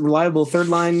like a reliable third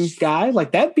line guy,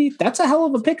 like that's a hell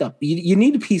of a pickup. You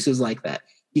need pieces like that.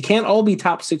 You can't all be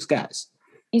top 6 guys.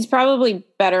 He's probably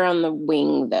better on the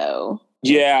wing though.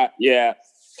 Yeah,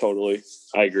 totally.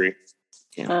 I agree.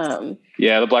 Yeah.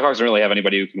 The Blackhawks don't really have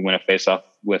anybody who can win a faceoff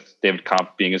with David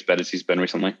Kampf being as bad as he's been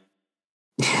recently.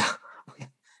 Yeah,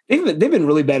 they've been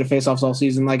really bad at faceoffs all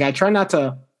season. Like I try not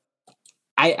to.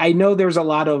 I know there's a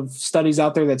lot of studies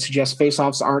out there that suggest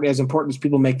faceoffs aren't as important as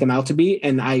people make them out to be,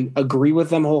 and I agree with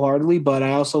them wholeheartedly. But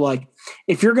I also like,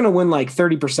 if you're going to win like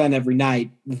 30% every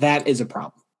night, that is a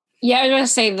problem. Yeah, I was going to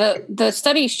say the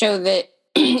studies show that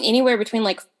anywhere between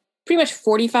like pretty much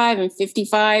 45 and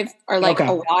 55 are like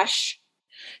a wash.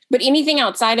 But anything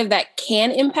outside of that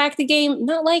can impact the game,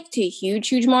 not like to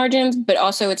huge margins, but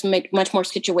also it's much more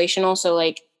situational. So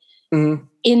like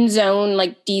in zone,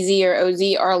 like DZ or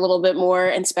OZ are a little bit more,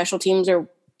 and special teams are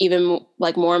even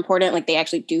like more important. Like they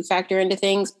actually do factor into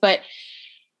things. But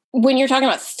when you're talking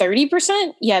about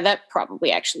 30%, yeah, that probably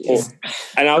actually is.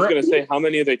 And I was going to say, how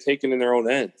many are they taking in their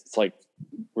own end? It's like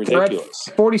ridiculous.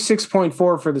 46.4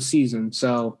 for the season.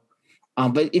 So,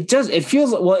 but it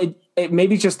feels well. It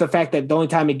maybe just the fact that the only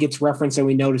time it gets referenced and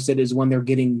we notice it is when they're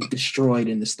getting destroyed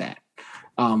in the stat.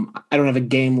 I don't have a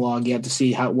game log yet to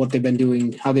see what they've been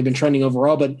doing, how they've been trending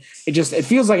overall, but it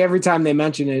feels like every time they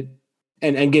mention it,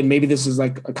 and again, maybe this is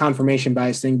like a confirmation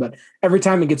bias thing, but every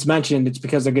time it gets mentioned, it's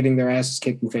because they're getting their asses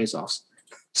kicked in faceoffs.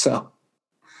 So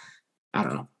I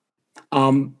don't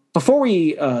know. Before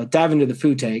we dive into the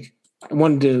food take, I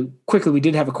wanted to quickly, we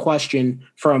did have a question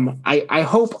from, I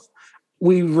hope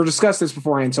we were discussed this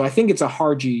beforehand, so I think it's a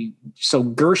Harji. So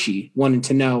Gershi wanted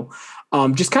to know,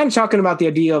 just kind of talking about the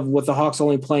idea of with the Hawks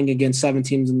only playing against 7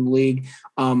 teams in the league,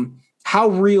 how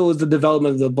real is the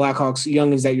development of the Blackhawks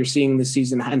youngins that you're seeing this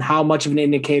season, and how much of an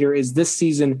indicator is this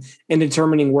season in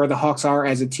determining where the Hawks are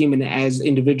as a team and as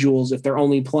individuals if they're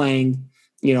only playing,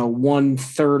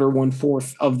 1/3 or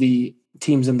 1/4 of the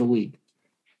teams in the league?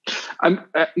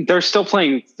 They're still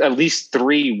playing at least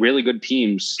 3 really good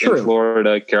teams in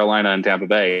Florida, Carolina, and Tampa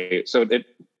Bay. So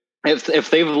if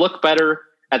they look better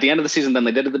at the end of the season than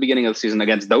they did at the beginning of the season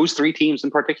against those 3 teams in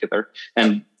particular,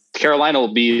 and Carolina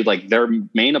will be like their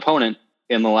main opponent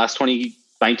in the last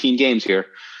 19 games here,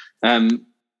 then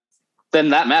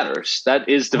that matters. That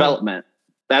is development.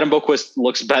 Adam Boquist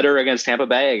looks better against Tampa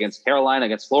Bay, against Carolina,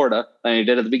 against Florida than he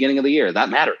did at the beginning of the year. That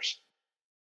matters.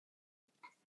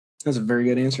 That's a very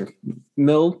good answer.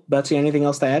 Mill, Betsy, anything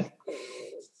else to add?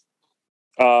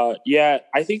 Yeah,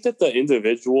 I think that the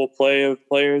individual play of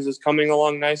players is coming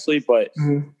along nicely, but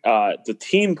the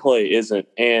team play isn't.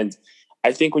 And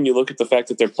I think when you look at the fact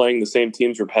that they're playing the same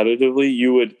teams repetitively,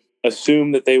 you would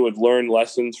assume that they would learn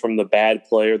lessons from the bad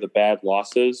play or the bad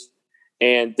losses.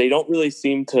 And they don't really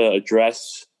seem to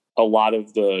address a lot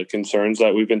of the concerns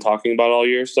that we've been talking about all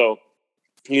year. So,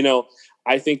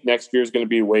 I think next year is going to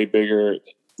be way bigger,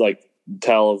 like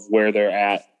tell of where they're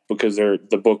at, because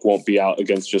the book won't be out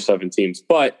against just 7 teams.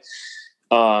 But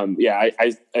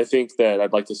I think that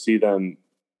I'd like to see them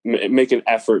make an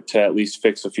effort to at least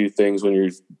fix a few things when you're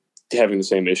having the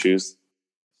same issues.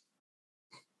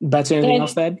 Betsy, anything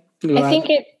else to add? I think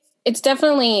it's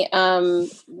definitely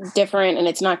different, and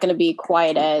it's not going to be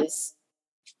quite as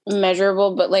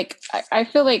measurable. But like I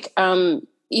feel like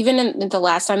even in the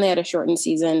last time they had a shortened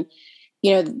season,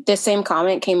 this same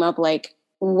comment came up, like,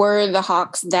 were the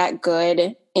Hawks that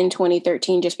good in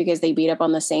 2013 just because they beat up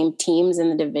on the same teams in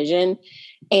the division?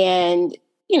 And,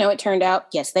 it turned out,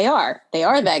 yes, they are. They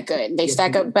are that good. They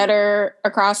stack up better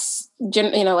across,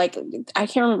 like, I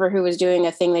can't remember who was doing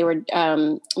a thing. They were,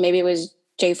 maybe it was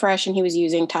Jay Fresh, and he was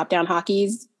using Top Down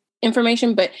Hockey's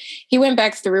information, but he went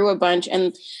back through a bunch,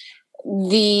 and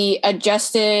the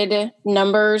adjusted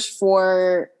numbers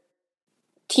for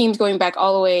teams going back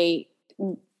all the way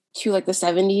to like the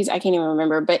 70s, I can't even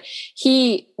remember, but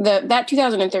that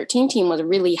 2013 team was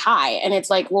really high, and it's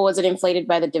like, well, was it inflated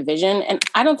by the division? And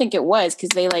I don't think it was, because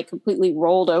they like completely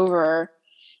rolled over,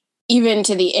 even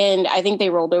to the end. I think they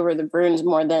rolled over the Bruins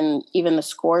more than even the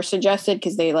score suggested,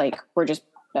 because they like were just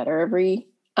better every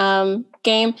game.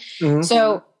 Mm-hmm.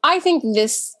 So I think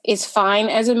this is fine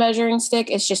as a measuring stick.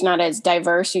 It's just not as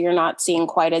diverse, so you're not seeing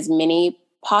quite as many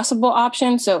possible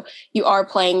options. So you are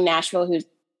playing Nashville, who's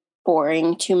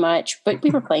boring too much, but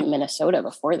we were playing Minnesota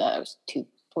before that. It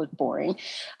was boring.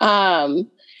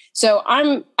 So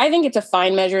I think it's a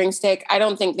fine measuring stick. I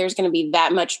don't think there's going to be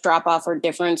that much drop off or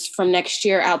difference from next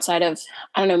year outside of,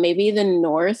 I don't know, maybe the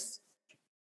North.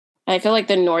 I feel like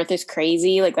the North is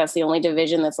crazy. Like that's the only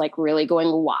division that's like really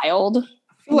going wild,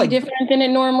 like different than it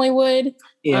normally would.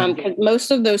 Yeah. Because most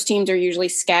of those teams are usually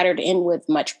scattered in with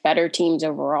much better teams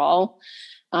overall.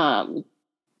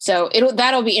 So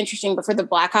that'll be interesting. But for the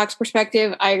Blackhawks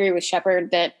perspective, I agree with Shepard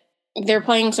that they're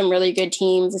playing some really good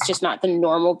teams. It's just not the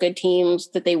normal good teams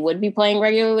that they would be playing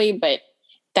regularly, but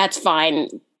that's fine.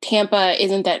 Tampa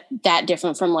isn't that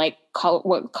different from like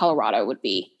what Colorado would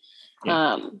be.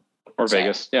 Yeah. Or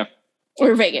Vegas. Yeah.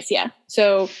 Or Vegas. Yeah.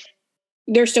 So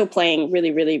they're still playing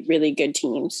really, really, really good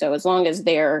teams. So as long as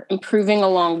they're improving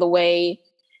along the way,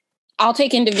 I'll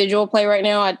take individual play right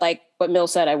now. I'd like what Mill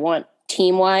said. I want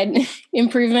team-wide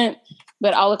improvement,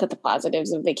 but I'll look at the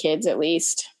positives of the kids at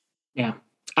least. Yeah.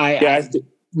 Go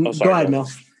ahead, Mel.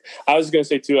 I was going to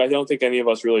say too, I don't think any of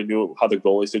us really knew how the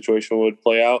goalie situation would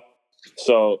play out.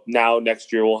 So now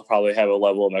next year we'll probably have a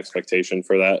level of expectation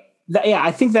for that. Yeah,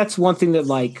 I think that's one thing that,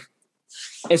 like,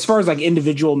 as far as like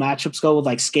individual matchups go with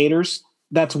like skaters,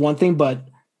 that's one thing, but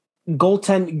good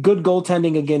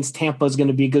goaltending against Tampa is going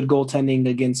to be good goaltending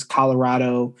against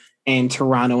Colorado and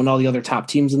Toronto and all the other top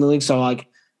teams in the league. So like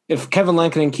if Kevin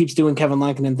Lankinen keeps doing Kevin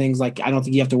Lankinen things, like I don't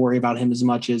think you have to worry about him as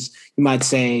much as you might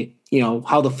say,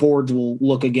 how the forwards will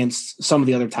look against some of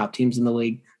the other top teams in the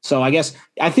league. So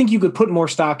I think you could put more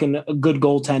stock in a good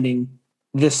goaltending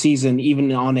this season,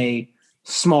 even on a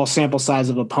small sample size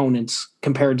of opponents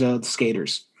compared to the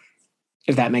skaters,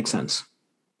 if that makes sense.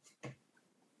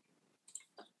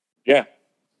 Yeah.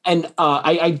 And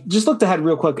I just looked ahead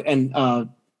real quick, and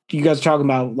you guys are talking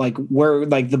about like where,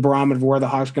 like the barometer of where the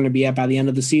Hawks are going to be at by the end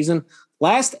of the season.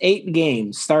 Last 8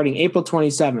 games, starting April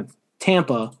 27th,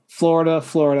 Tampa, Florida,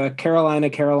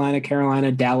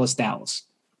 Carolina, Dallas.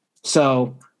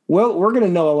 So we're going to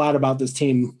know a lot about this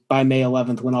team by May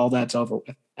 11th when all that's over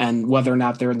with, and whether or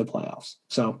not they're in the playoffs.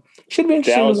 So should be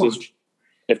interesting to watch.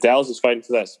 If Dallas is fighting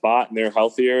for that spot and they're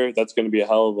healthier, that's going to be a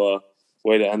hell of a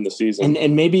way to end the season.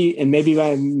 And maybe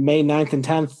by May 9th and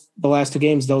 10th, the last 2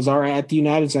 games, those are at the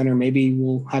United Center. Maybe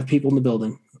we'll have people in the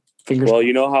building. Well,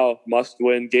 you know how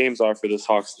must-win games are for this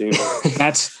Hawks team.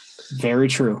 That's very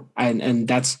true. And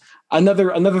that's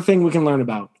another thing we can learn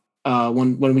about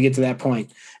when we get to that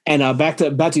point. And back to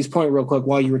Betsy's point real quick,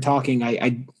 while you were talking,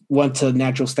 I went to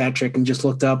Natural Stat Trick and just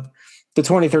looked up the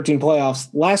 2013 playoffs.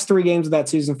 Last 3 games of that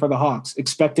season for the Hawks,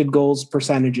 expected goals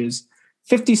percentages,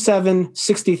 57,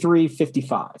 63,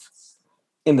 55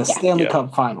 in the Stanley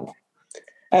Cup final.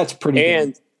 That's pretty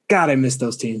good. God, I miss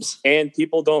those teams. And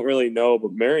people don't really know,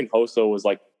 but Marian Hossa was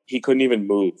like, he couldn't even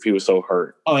move. He was so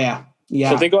hurt. Oh, yeah.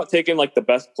 Yeah. So think about taking like the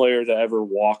best player to ever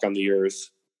walk on the earth,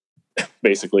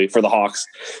 basically, for the Hawks.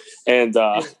 And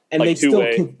like they still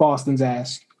kick Boston's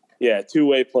ass. Yeah,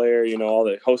 2-way player, all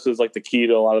that. Hossa's like the key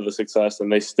to a lot of the success,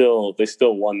 and they still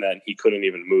won that, and he couldn't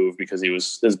even move because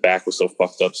his back was so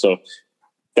fucked up. So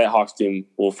that Hawks team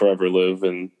will forever live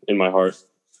in my heart.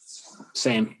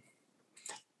 Same.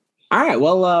 All right.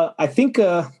 Well, I think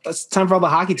it's time for all the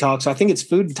hockey talk. So I think it's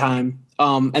food time.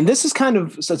 And this is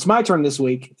so it's my turn this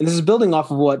week, and this is building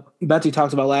off of what Betsy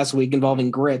talked about last week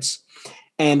involving grits.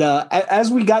 And as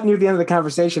we got near the end of the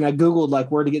conversation, I Googled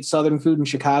like where to get Southern food in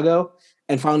Chicago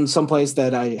and found some place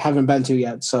that I haven't been to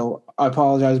yet. So I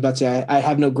apologize, Betsy. I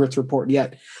have no grits report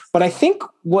yet. But I think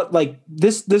what like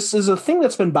this is a thing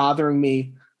that's been bothering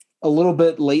me a little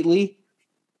bit lately.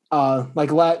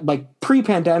 Like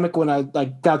pre-pandemic when I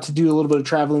like got to do a little bit of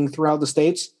traveling throughout the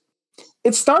States.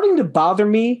 It's starting to bother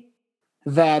me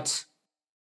that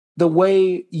the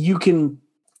way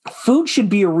food should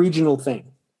be a regional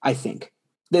thing, I think.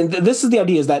 This is the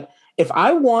idea, is that if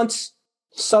I want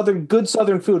good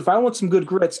Southern food, if I want some good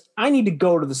grits, I need to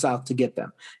go to the South to get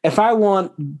them. If I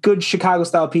want good Chicago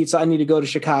style pizza, I need to go to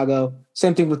Chicago.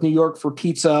 Same thing with New York for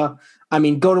pizza. I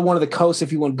mean, go to one of the coasts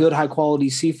if you want good high quality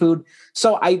seafood.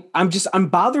 So I'm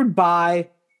bothered by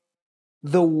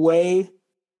the way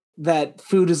that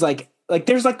food is like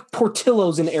there's like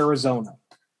Portillo's in Arizona.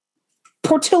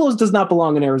 Portillo's does not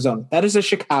belong in Arizona. That is a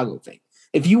Chicago thing.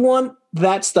 If you want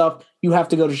that stuff, you have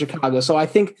to go to Chicago. So I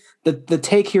think that the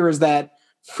take here is that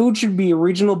food should be a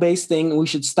regional based thing, and we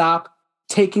should stop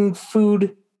taking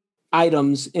food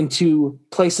items into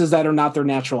places that are not their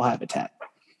natural habitat.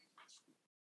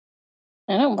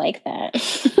 I don't like that.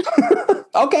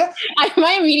 Okay.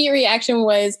 My immediate reaction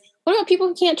was, what about people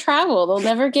who can't travel? They'll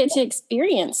never get to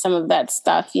experience some of that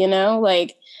stuff, you know?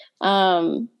 Like,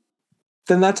 then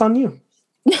that's on you.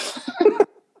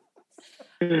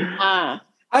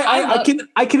 I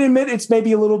can admit it's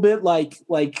maybe a little bit like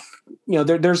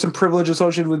there's some privilege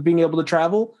associated with being able to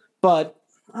travel, but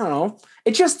I don't know.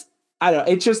 It's just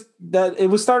that it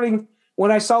was starting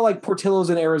when I saw like Portillo's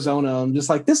in Arizona. I'm just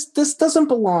like, this doesn't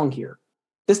belong here.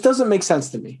 This doesn't make sense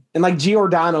to me. And like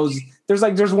Giordano's,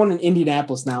 there's one in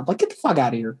Indianapolis now. Like, get the fuck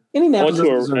out of here.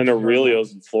 Indianapolis and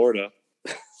Aurelio's in Florida.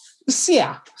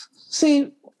 Yeah.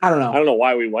 See, I don't know. I don't know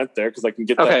why we went there because I can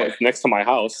get that like, next to my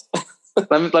house.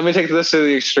 let me take this to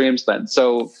the extremes then.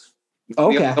 So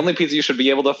the only pizza you should be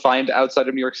able to find outside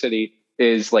of New York City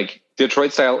is like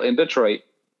Detroit style in Detroit,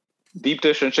 deep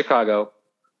dish in Chicago,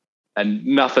 and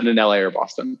nothing in LA or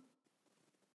Boston.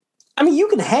 I mean, you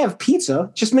can have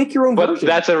pizza, just make your own version.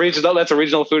 That's a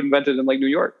regional food invented in like New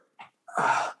York.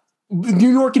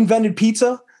 New York invented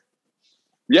pizza?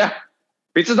 Yeah.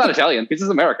 Pizza's not Italian. Pizza's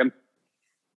American.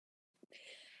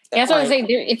 Yeah, that's what I say.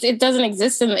 It doesn't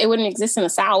exist it wouldn't exist in the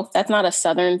South. That's not a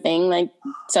Southern thing. Like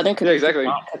Southern could exactly.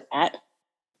 not put that.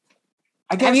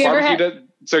 I guess have you ever had? Us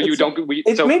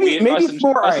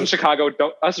in Chicago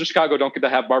don't get to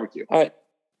have barbecue. All right.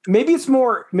 Maybe it's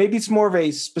more of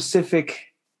a specific.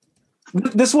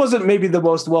 This wasn't maybe the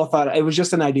most well thought. It was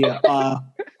just an idea. I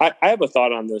have a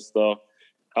thought on this though.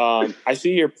 I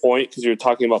see your point because you're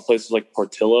talking about places like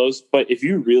Portillo's, but if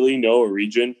you really know a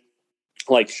region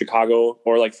like Chicago,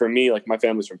 or like for me, like my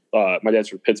family's from, my dad's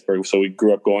from Pittsburgh, so we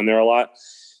grew up going there a lot.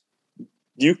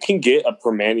 You can get a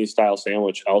Permane style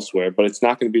sandwich elsewhere, but it's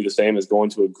not going to be the same as going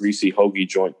to a greasy hoagie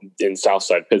joint in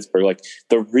Southside Pittsburgh. Like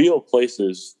the real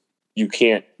places, you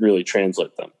can't really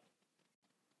translate them.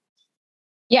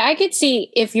 Yeah, I could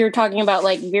see if you're talking about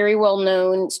like very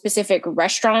well-known specific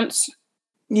restaurants.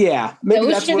 Yeah, maybe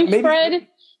that's spread.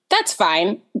 That's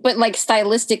fine, but like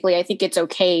stylistically, I think it's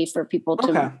okay for people to.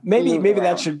 Okay, maybe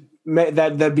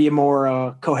that'd be a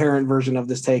more coherent version of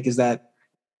this take. Is that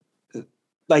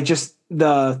like just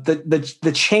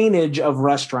the chainage of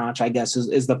restaurants? I guess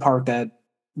is the part that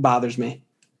bothers me.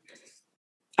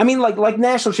 I mean, like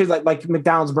national chains, like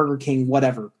McDonald's, Burger King,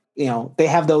 whatever. You know, they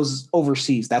have those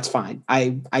overseas. That's fine.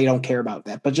 I don't care about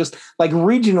that. But just like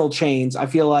regional chains, I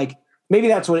feel like maybe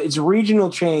that's what it's. Regional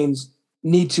chains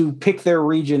need to pick their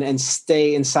region and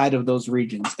stay inside of those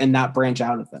regions and not branch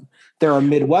out of them. There are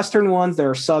Midwestern ones, there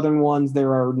are Southern ones,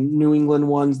 there are New England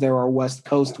ones, there are West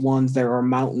Coast ones, there are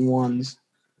mountain ones.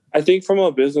 I think from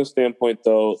a business standpoint,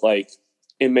 though, like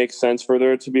it makes sense for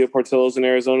there to be a Portillo's in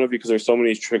Arizona because there's so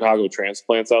many Chicago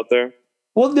transplants out there.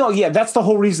 Well, no, yeah, that's the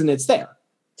whole reason it's there.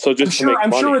 So just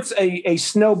I'm sure it's a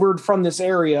snowbird from this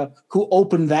area who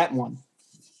opened that one.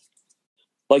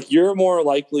 Like you're more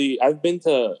likely.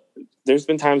 There's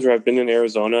been times where I've been in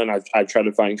Arizona and I've tried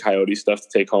to find Coyote stuff to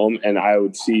take home, and I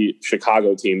would see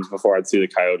Chicago teams before I'd see the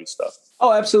Coyote stuff.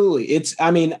 Oh, absolutely.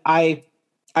 I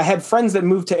had friends that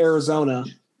moved to Arizona,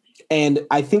 and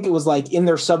I think it was like in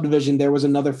their subdivision there was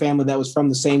another family that was from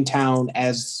the same town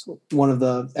as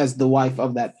the wife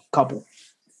of that couple.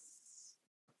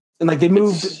 And like they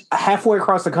moved halfway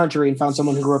across the country and found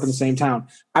someone who grew up in the same town.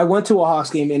 I went to a Hawks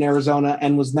game in Arizona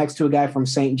and was next to a guy from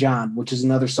St. John, which is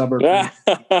another suburb.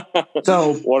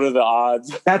 So what are the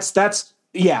odds? That's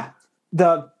yeah.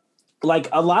 I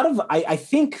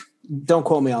think don't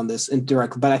quote me on this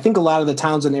indirectly, but I think a lot of the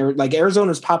towns in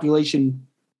Arizona's population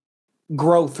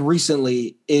growth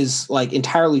recently is like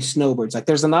entirely snowbirds. Like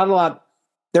there's not a lot.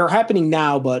 They're happening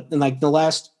now, but in like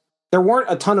there weren't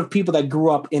a ton of people that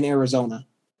grew up in Arizona.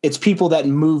 It's people that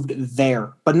moved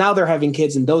there, but now they're having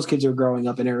kids, and those kids are growing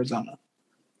up in Arizona.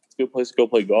 It's a good place to go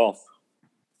play golf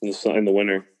in the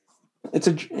winter.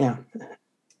 Yeah.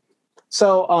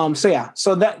 So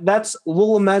that's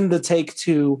we'll amend the take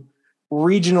to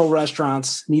regional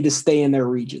restaurants need to stay in their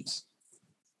regions.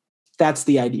 That's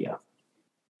the idea.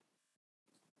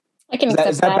 I can accept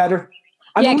is that better?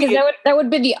 Yeah, because that would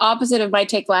be the opposite of my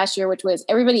take last year, which was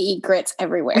everybody eat grits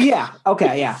everywhere. Yeah.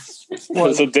 Okay. Yeah.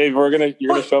 Well, so Dave, you're gonna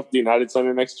show up at the United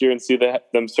Center next year and see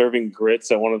them serving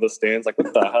grits at one of the stands. Like,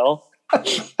 what the hell?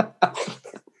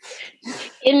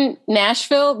 In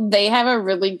Nashville, they have a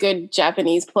really good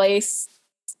Japanese place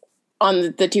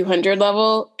on the 200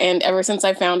 level, and ever since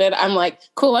I found it, I'm like,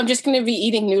 cool. I'm just going to be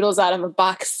eating noodles out of a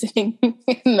box sitting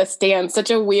in the stand.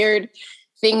 Such a weird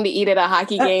thing to eat at a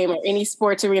hockey game or any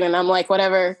sports arena, and I'm like,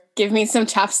 whatever, give me some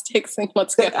chopsticks and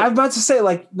let's go. I'm about to say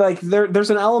like there's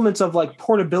an element of like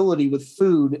portability with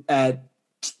food at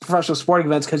professional sporting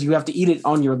events because you have to eat it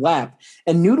on your lap,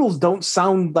 and noodles don't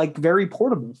sound like very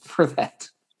portable for that.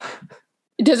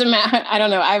 It doesn't matter. I don't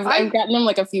know. I've gotten them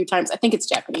like a few times. I think it's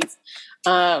Japanese.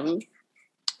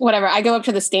 Whatever. I go up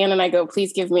to the stand and I go,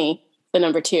 please give me the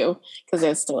number 2 because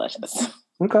it's delicious.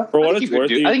 Okay. For what it's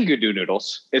worth, I think you could do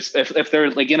noodles. If they're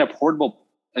like in a portable,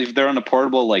 if they're on a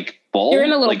portable like bowl, they're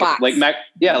in a little box, like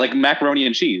like macaroni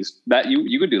and cheese. That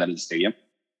you could do that in the stadium.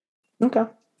 Okay.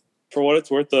 For what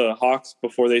it's worth, the Hawks,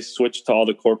 before they switched to all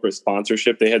the corporate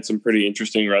sponsorship, they had some pretty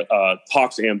interesting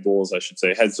Hawks and Bulls, I should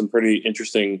say, had some pretty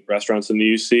interesting restaurants in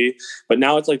the UC. But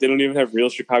now it's like they don't even have real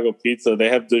Chicago pizza. They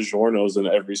have DiGiorno's in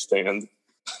every stand.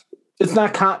 It's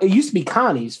not. It used to be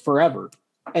Connie's forever.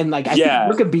 And like I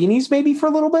think Riccobeani's maybe for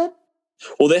a little bit.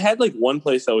 Well, they had like one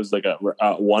place that was like a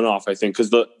one-off, I think,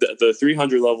 because the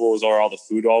 300 level was where all the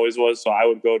food always was. So I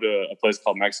would go to a place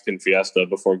called Mexican Fiesta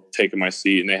before taking my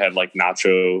seat, and they had like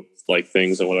nacho like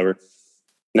things and whatever.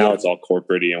 Now it's all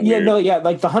corporate-y and weird.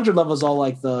 Like the 100 level is all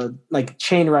like the like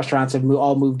chain restaurants have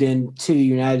all moved in to the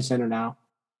United Center now.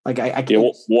 Like I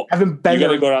haven't been. You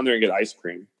got to go down there and get ice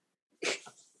cream.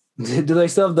 Do they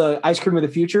still have the ice cream of the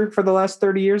future for the last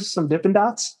 30 years? Some Dippin'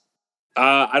 Dots?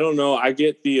 I don't know. I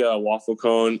get the waffle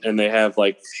cone, and they have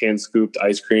like hand scooped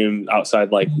ice cream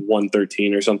outside like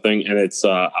 113 or something, and it's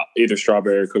either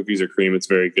strawberry or cookies or cream. It's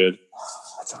very good.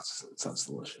 That sounds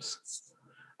delicious.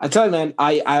 I tell you, man,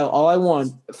 I all I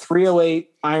want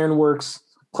 308 Ironworks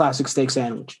classic steak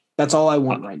sandwich. That's all I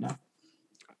want right now.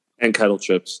 And kettle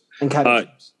chips.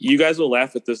 You guys will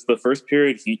laugh at this. The first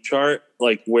period heat chart,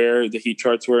 like where the heat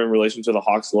charts were in relation to the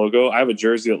Hawks logo, I have a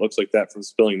jersey that looks like that from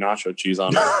spilling nacho cheese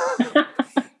on it.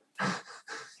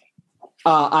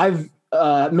 I've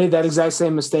made that exact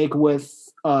same mistake with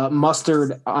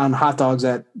mustard on hot dogs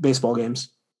at baseball games.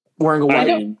 Wearing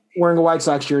a White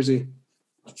Sox jersey.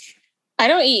 I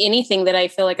don't eat anything that I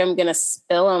feel like I'm going to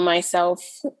spill on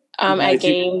myself at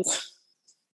games.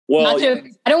 Well,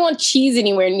 I don't want cheese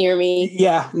anywhere near me.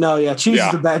 Cheese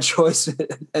is a bad choice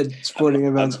at sporting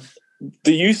events.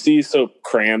 The UC is so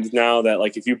crammed now that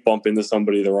like if you bump into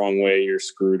somebody the wrong way, you're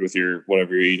screwed with your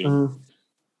whatever you're eating.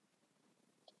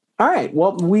 All right.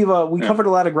 Well, we covered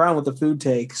a lot of ground with the food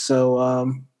take, so I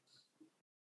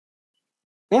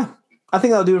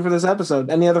think that'll do it for this episode.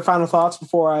 Any other final thoughts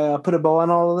before I put a bow on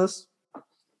all of this?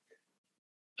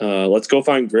 Let's go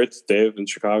find grits, Dave, in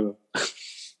Chicago.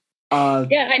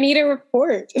 I need a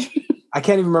report. I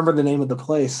can't even remember the name of the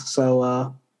place, so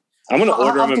I'm going to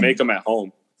order them and make them at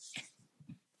home.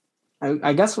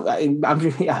 I guess I'll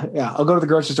go to the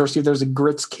grocery store, see if there's a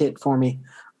grits kit for me.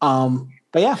 But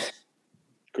yeah,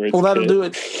 that'll do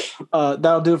it.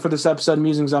 That'll do it for this episode of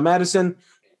Musings on Madison.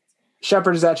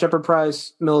 Shepard is at Shepard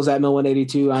Price. Mill is at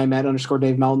Mill182. I'm at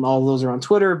 _Dave Melton. All of those are on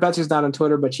Twitter. Betsy's not on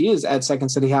Twitter, but she is at Second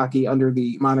City Hockey under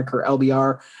the moniker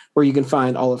LBR, where you can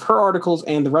find all of her articles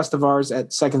and the rest of ours at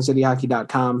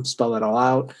secondcityhockey.com. Spell that all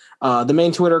out. The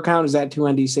main Twitter account is at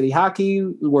 2ND City Hockey,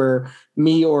 where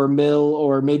me or Mill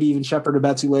or maybe even Shepard or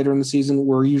Betsy later in the season,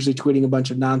 we're usually tweeting a bunch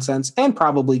of nonsense and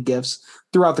probably GIFs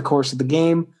throughout the course of the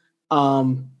game.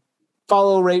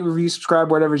 Follow, rate, review, subscribe,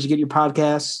 wherever you get your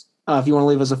podcasts. If you want to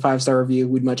leave us a 5-star review,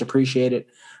 we'd much appreciate it.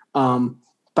 But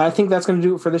I think that's going to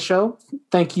do it for the show.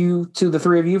 Thank you to the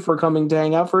three of you for coming to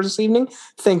hang out for us this evening.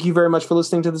 Thank you very much for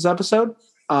listening to this episode.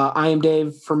 I am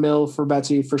Dave, for Mill, for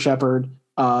Betsy, for Shepard.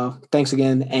 Thanks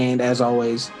again. And as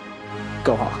always,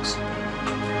 go Hawks.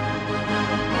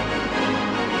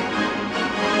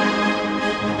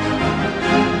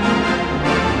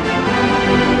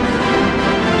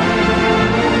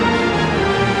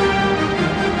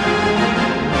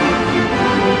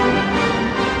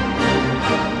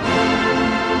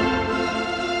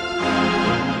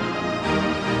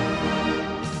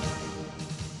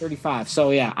 35.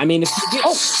 So yeah, I mean, if you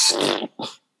get,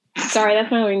 sorry, that's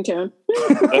my ringtone.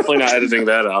 Definitely not editing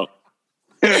that out.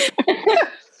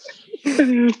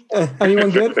 Anyone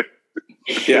good?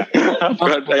 Yeah. Yeah. All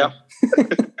right,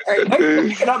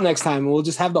 pick it up next time, and we'll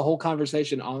just have the whole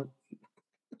conversation on